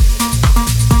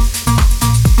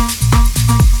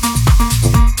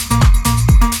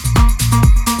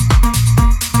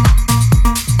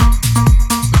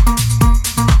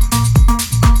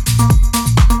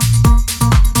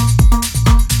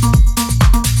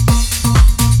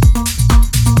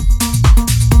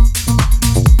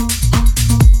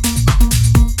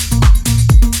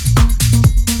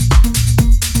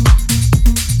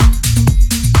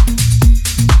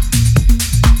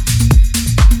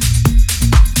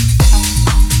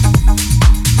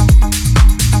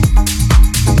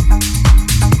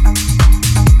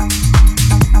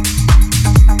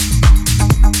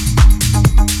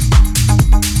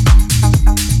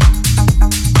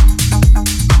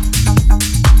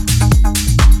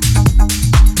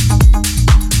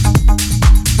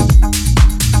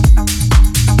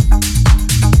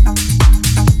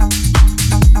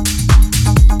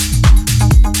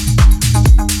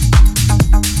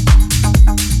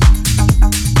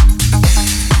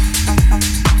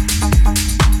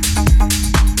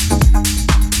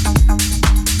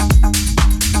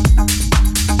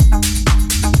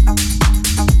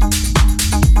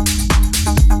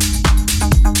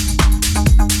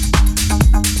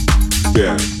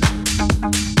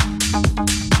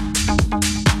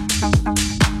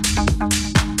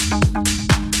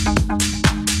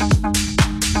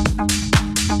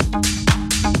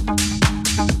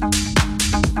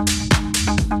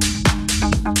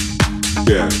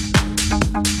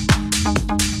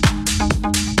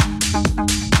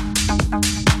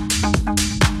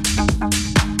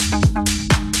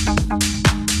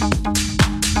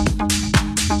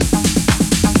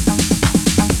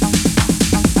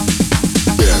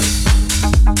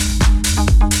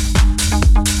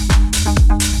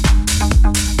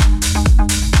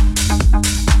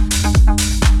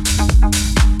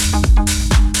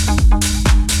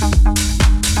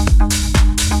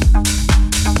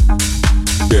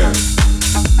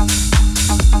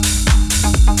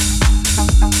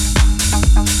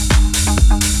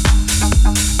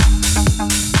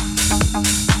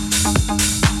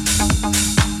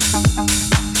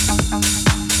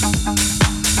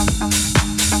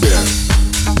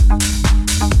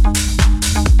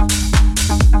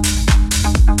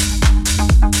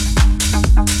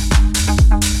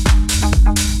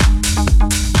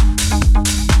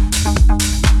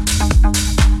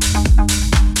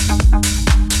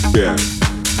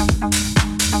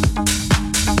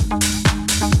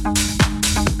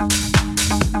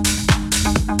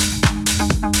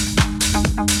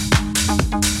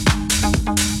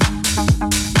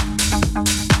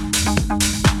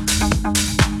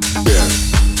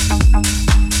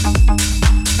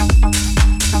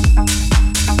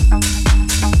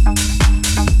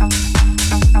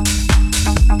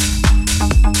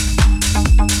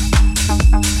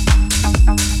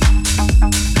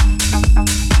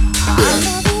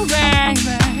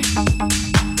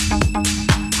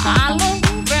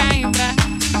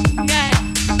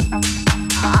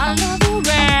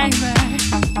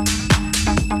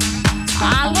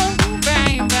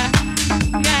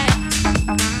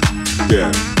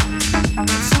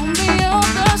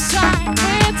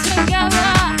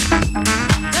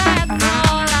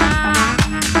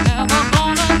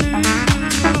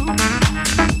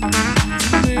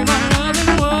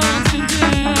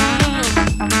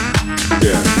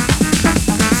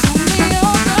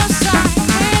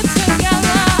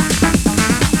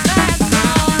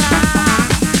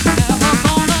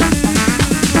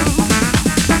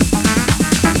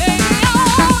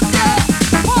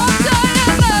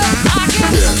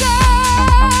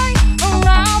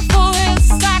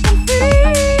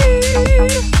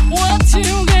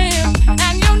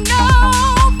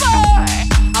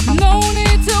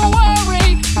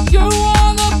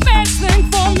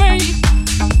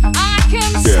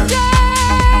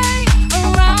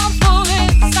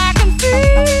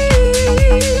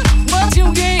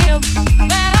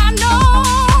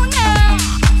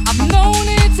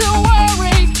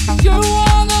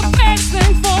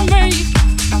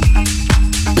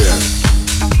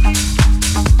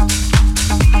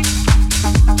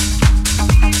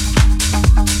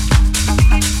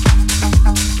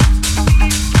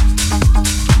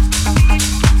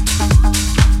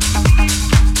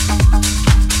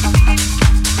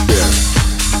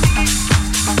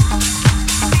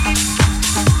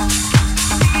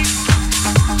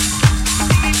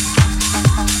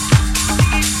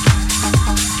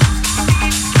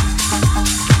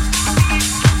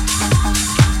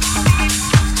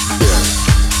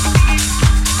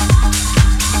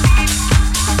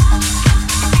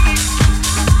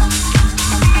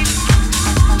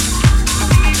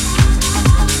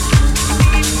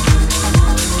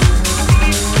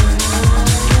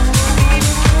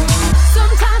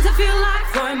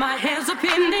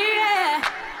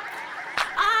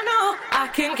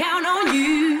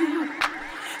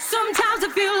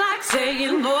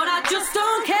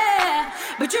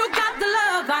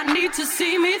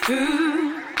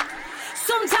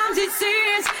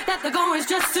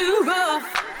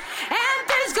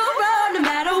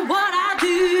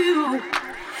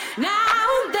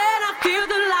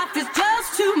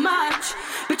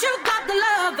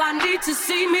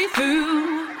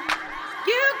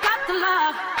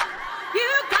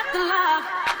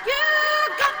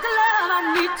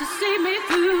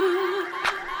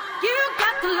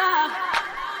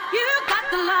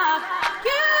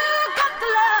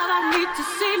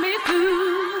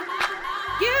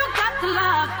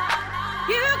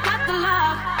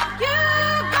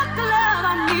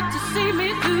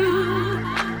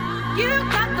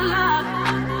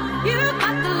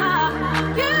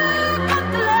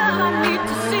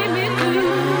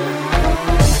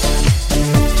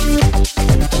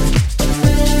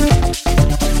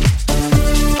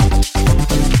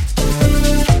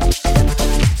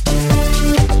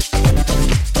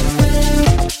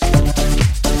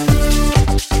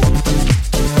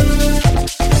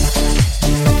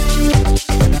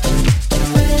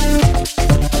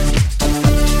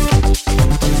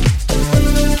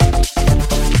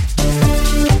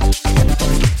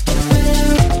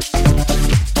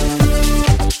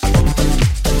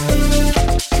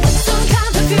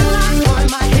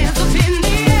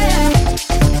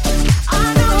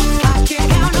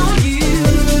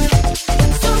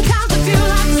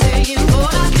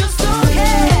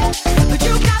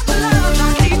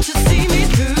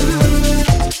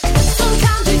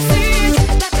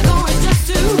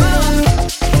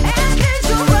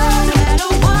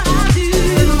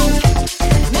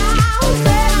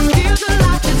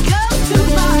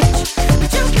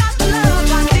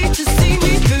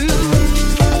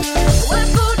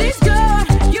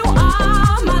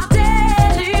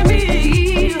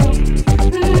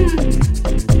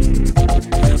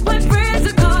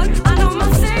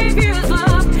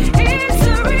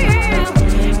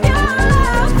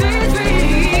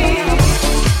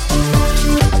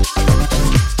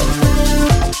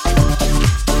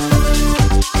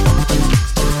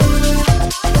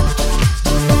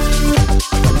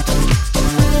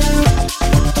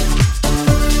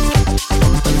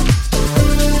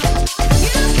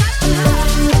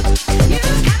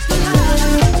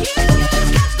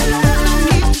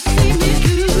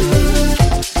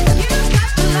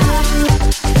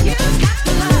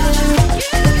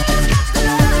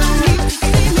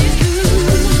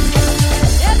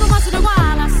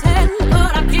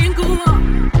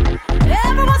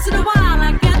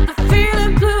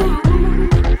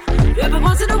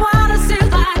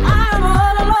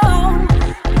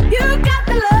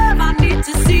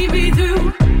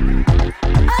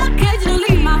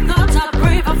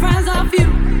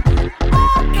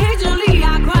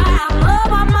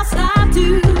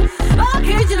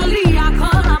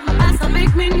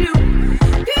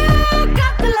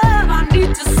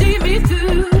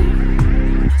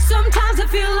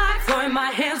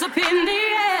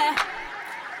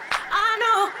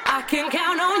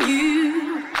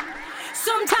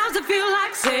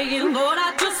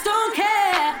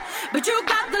 but you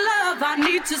got the love I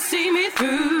need to see me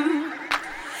through.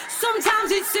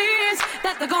 Sometimes it seems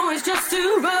that the going's just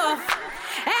too rough,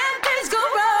 and things go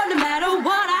wrong no matter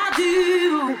what I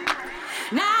do.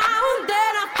 Now and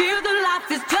then I feel that life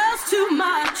is just too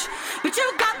much, but you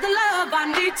got the love I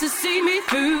need to see me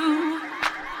through.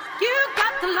 You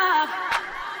got the love,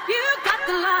 you got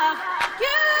the love,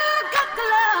 you got the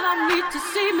love I need to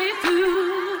see me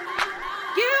through.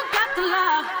 You got the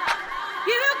love,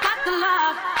 you got the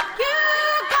love, you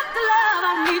got the love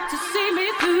I need to see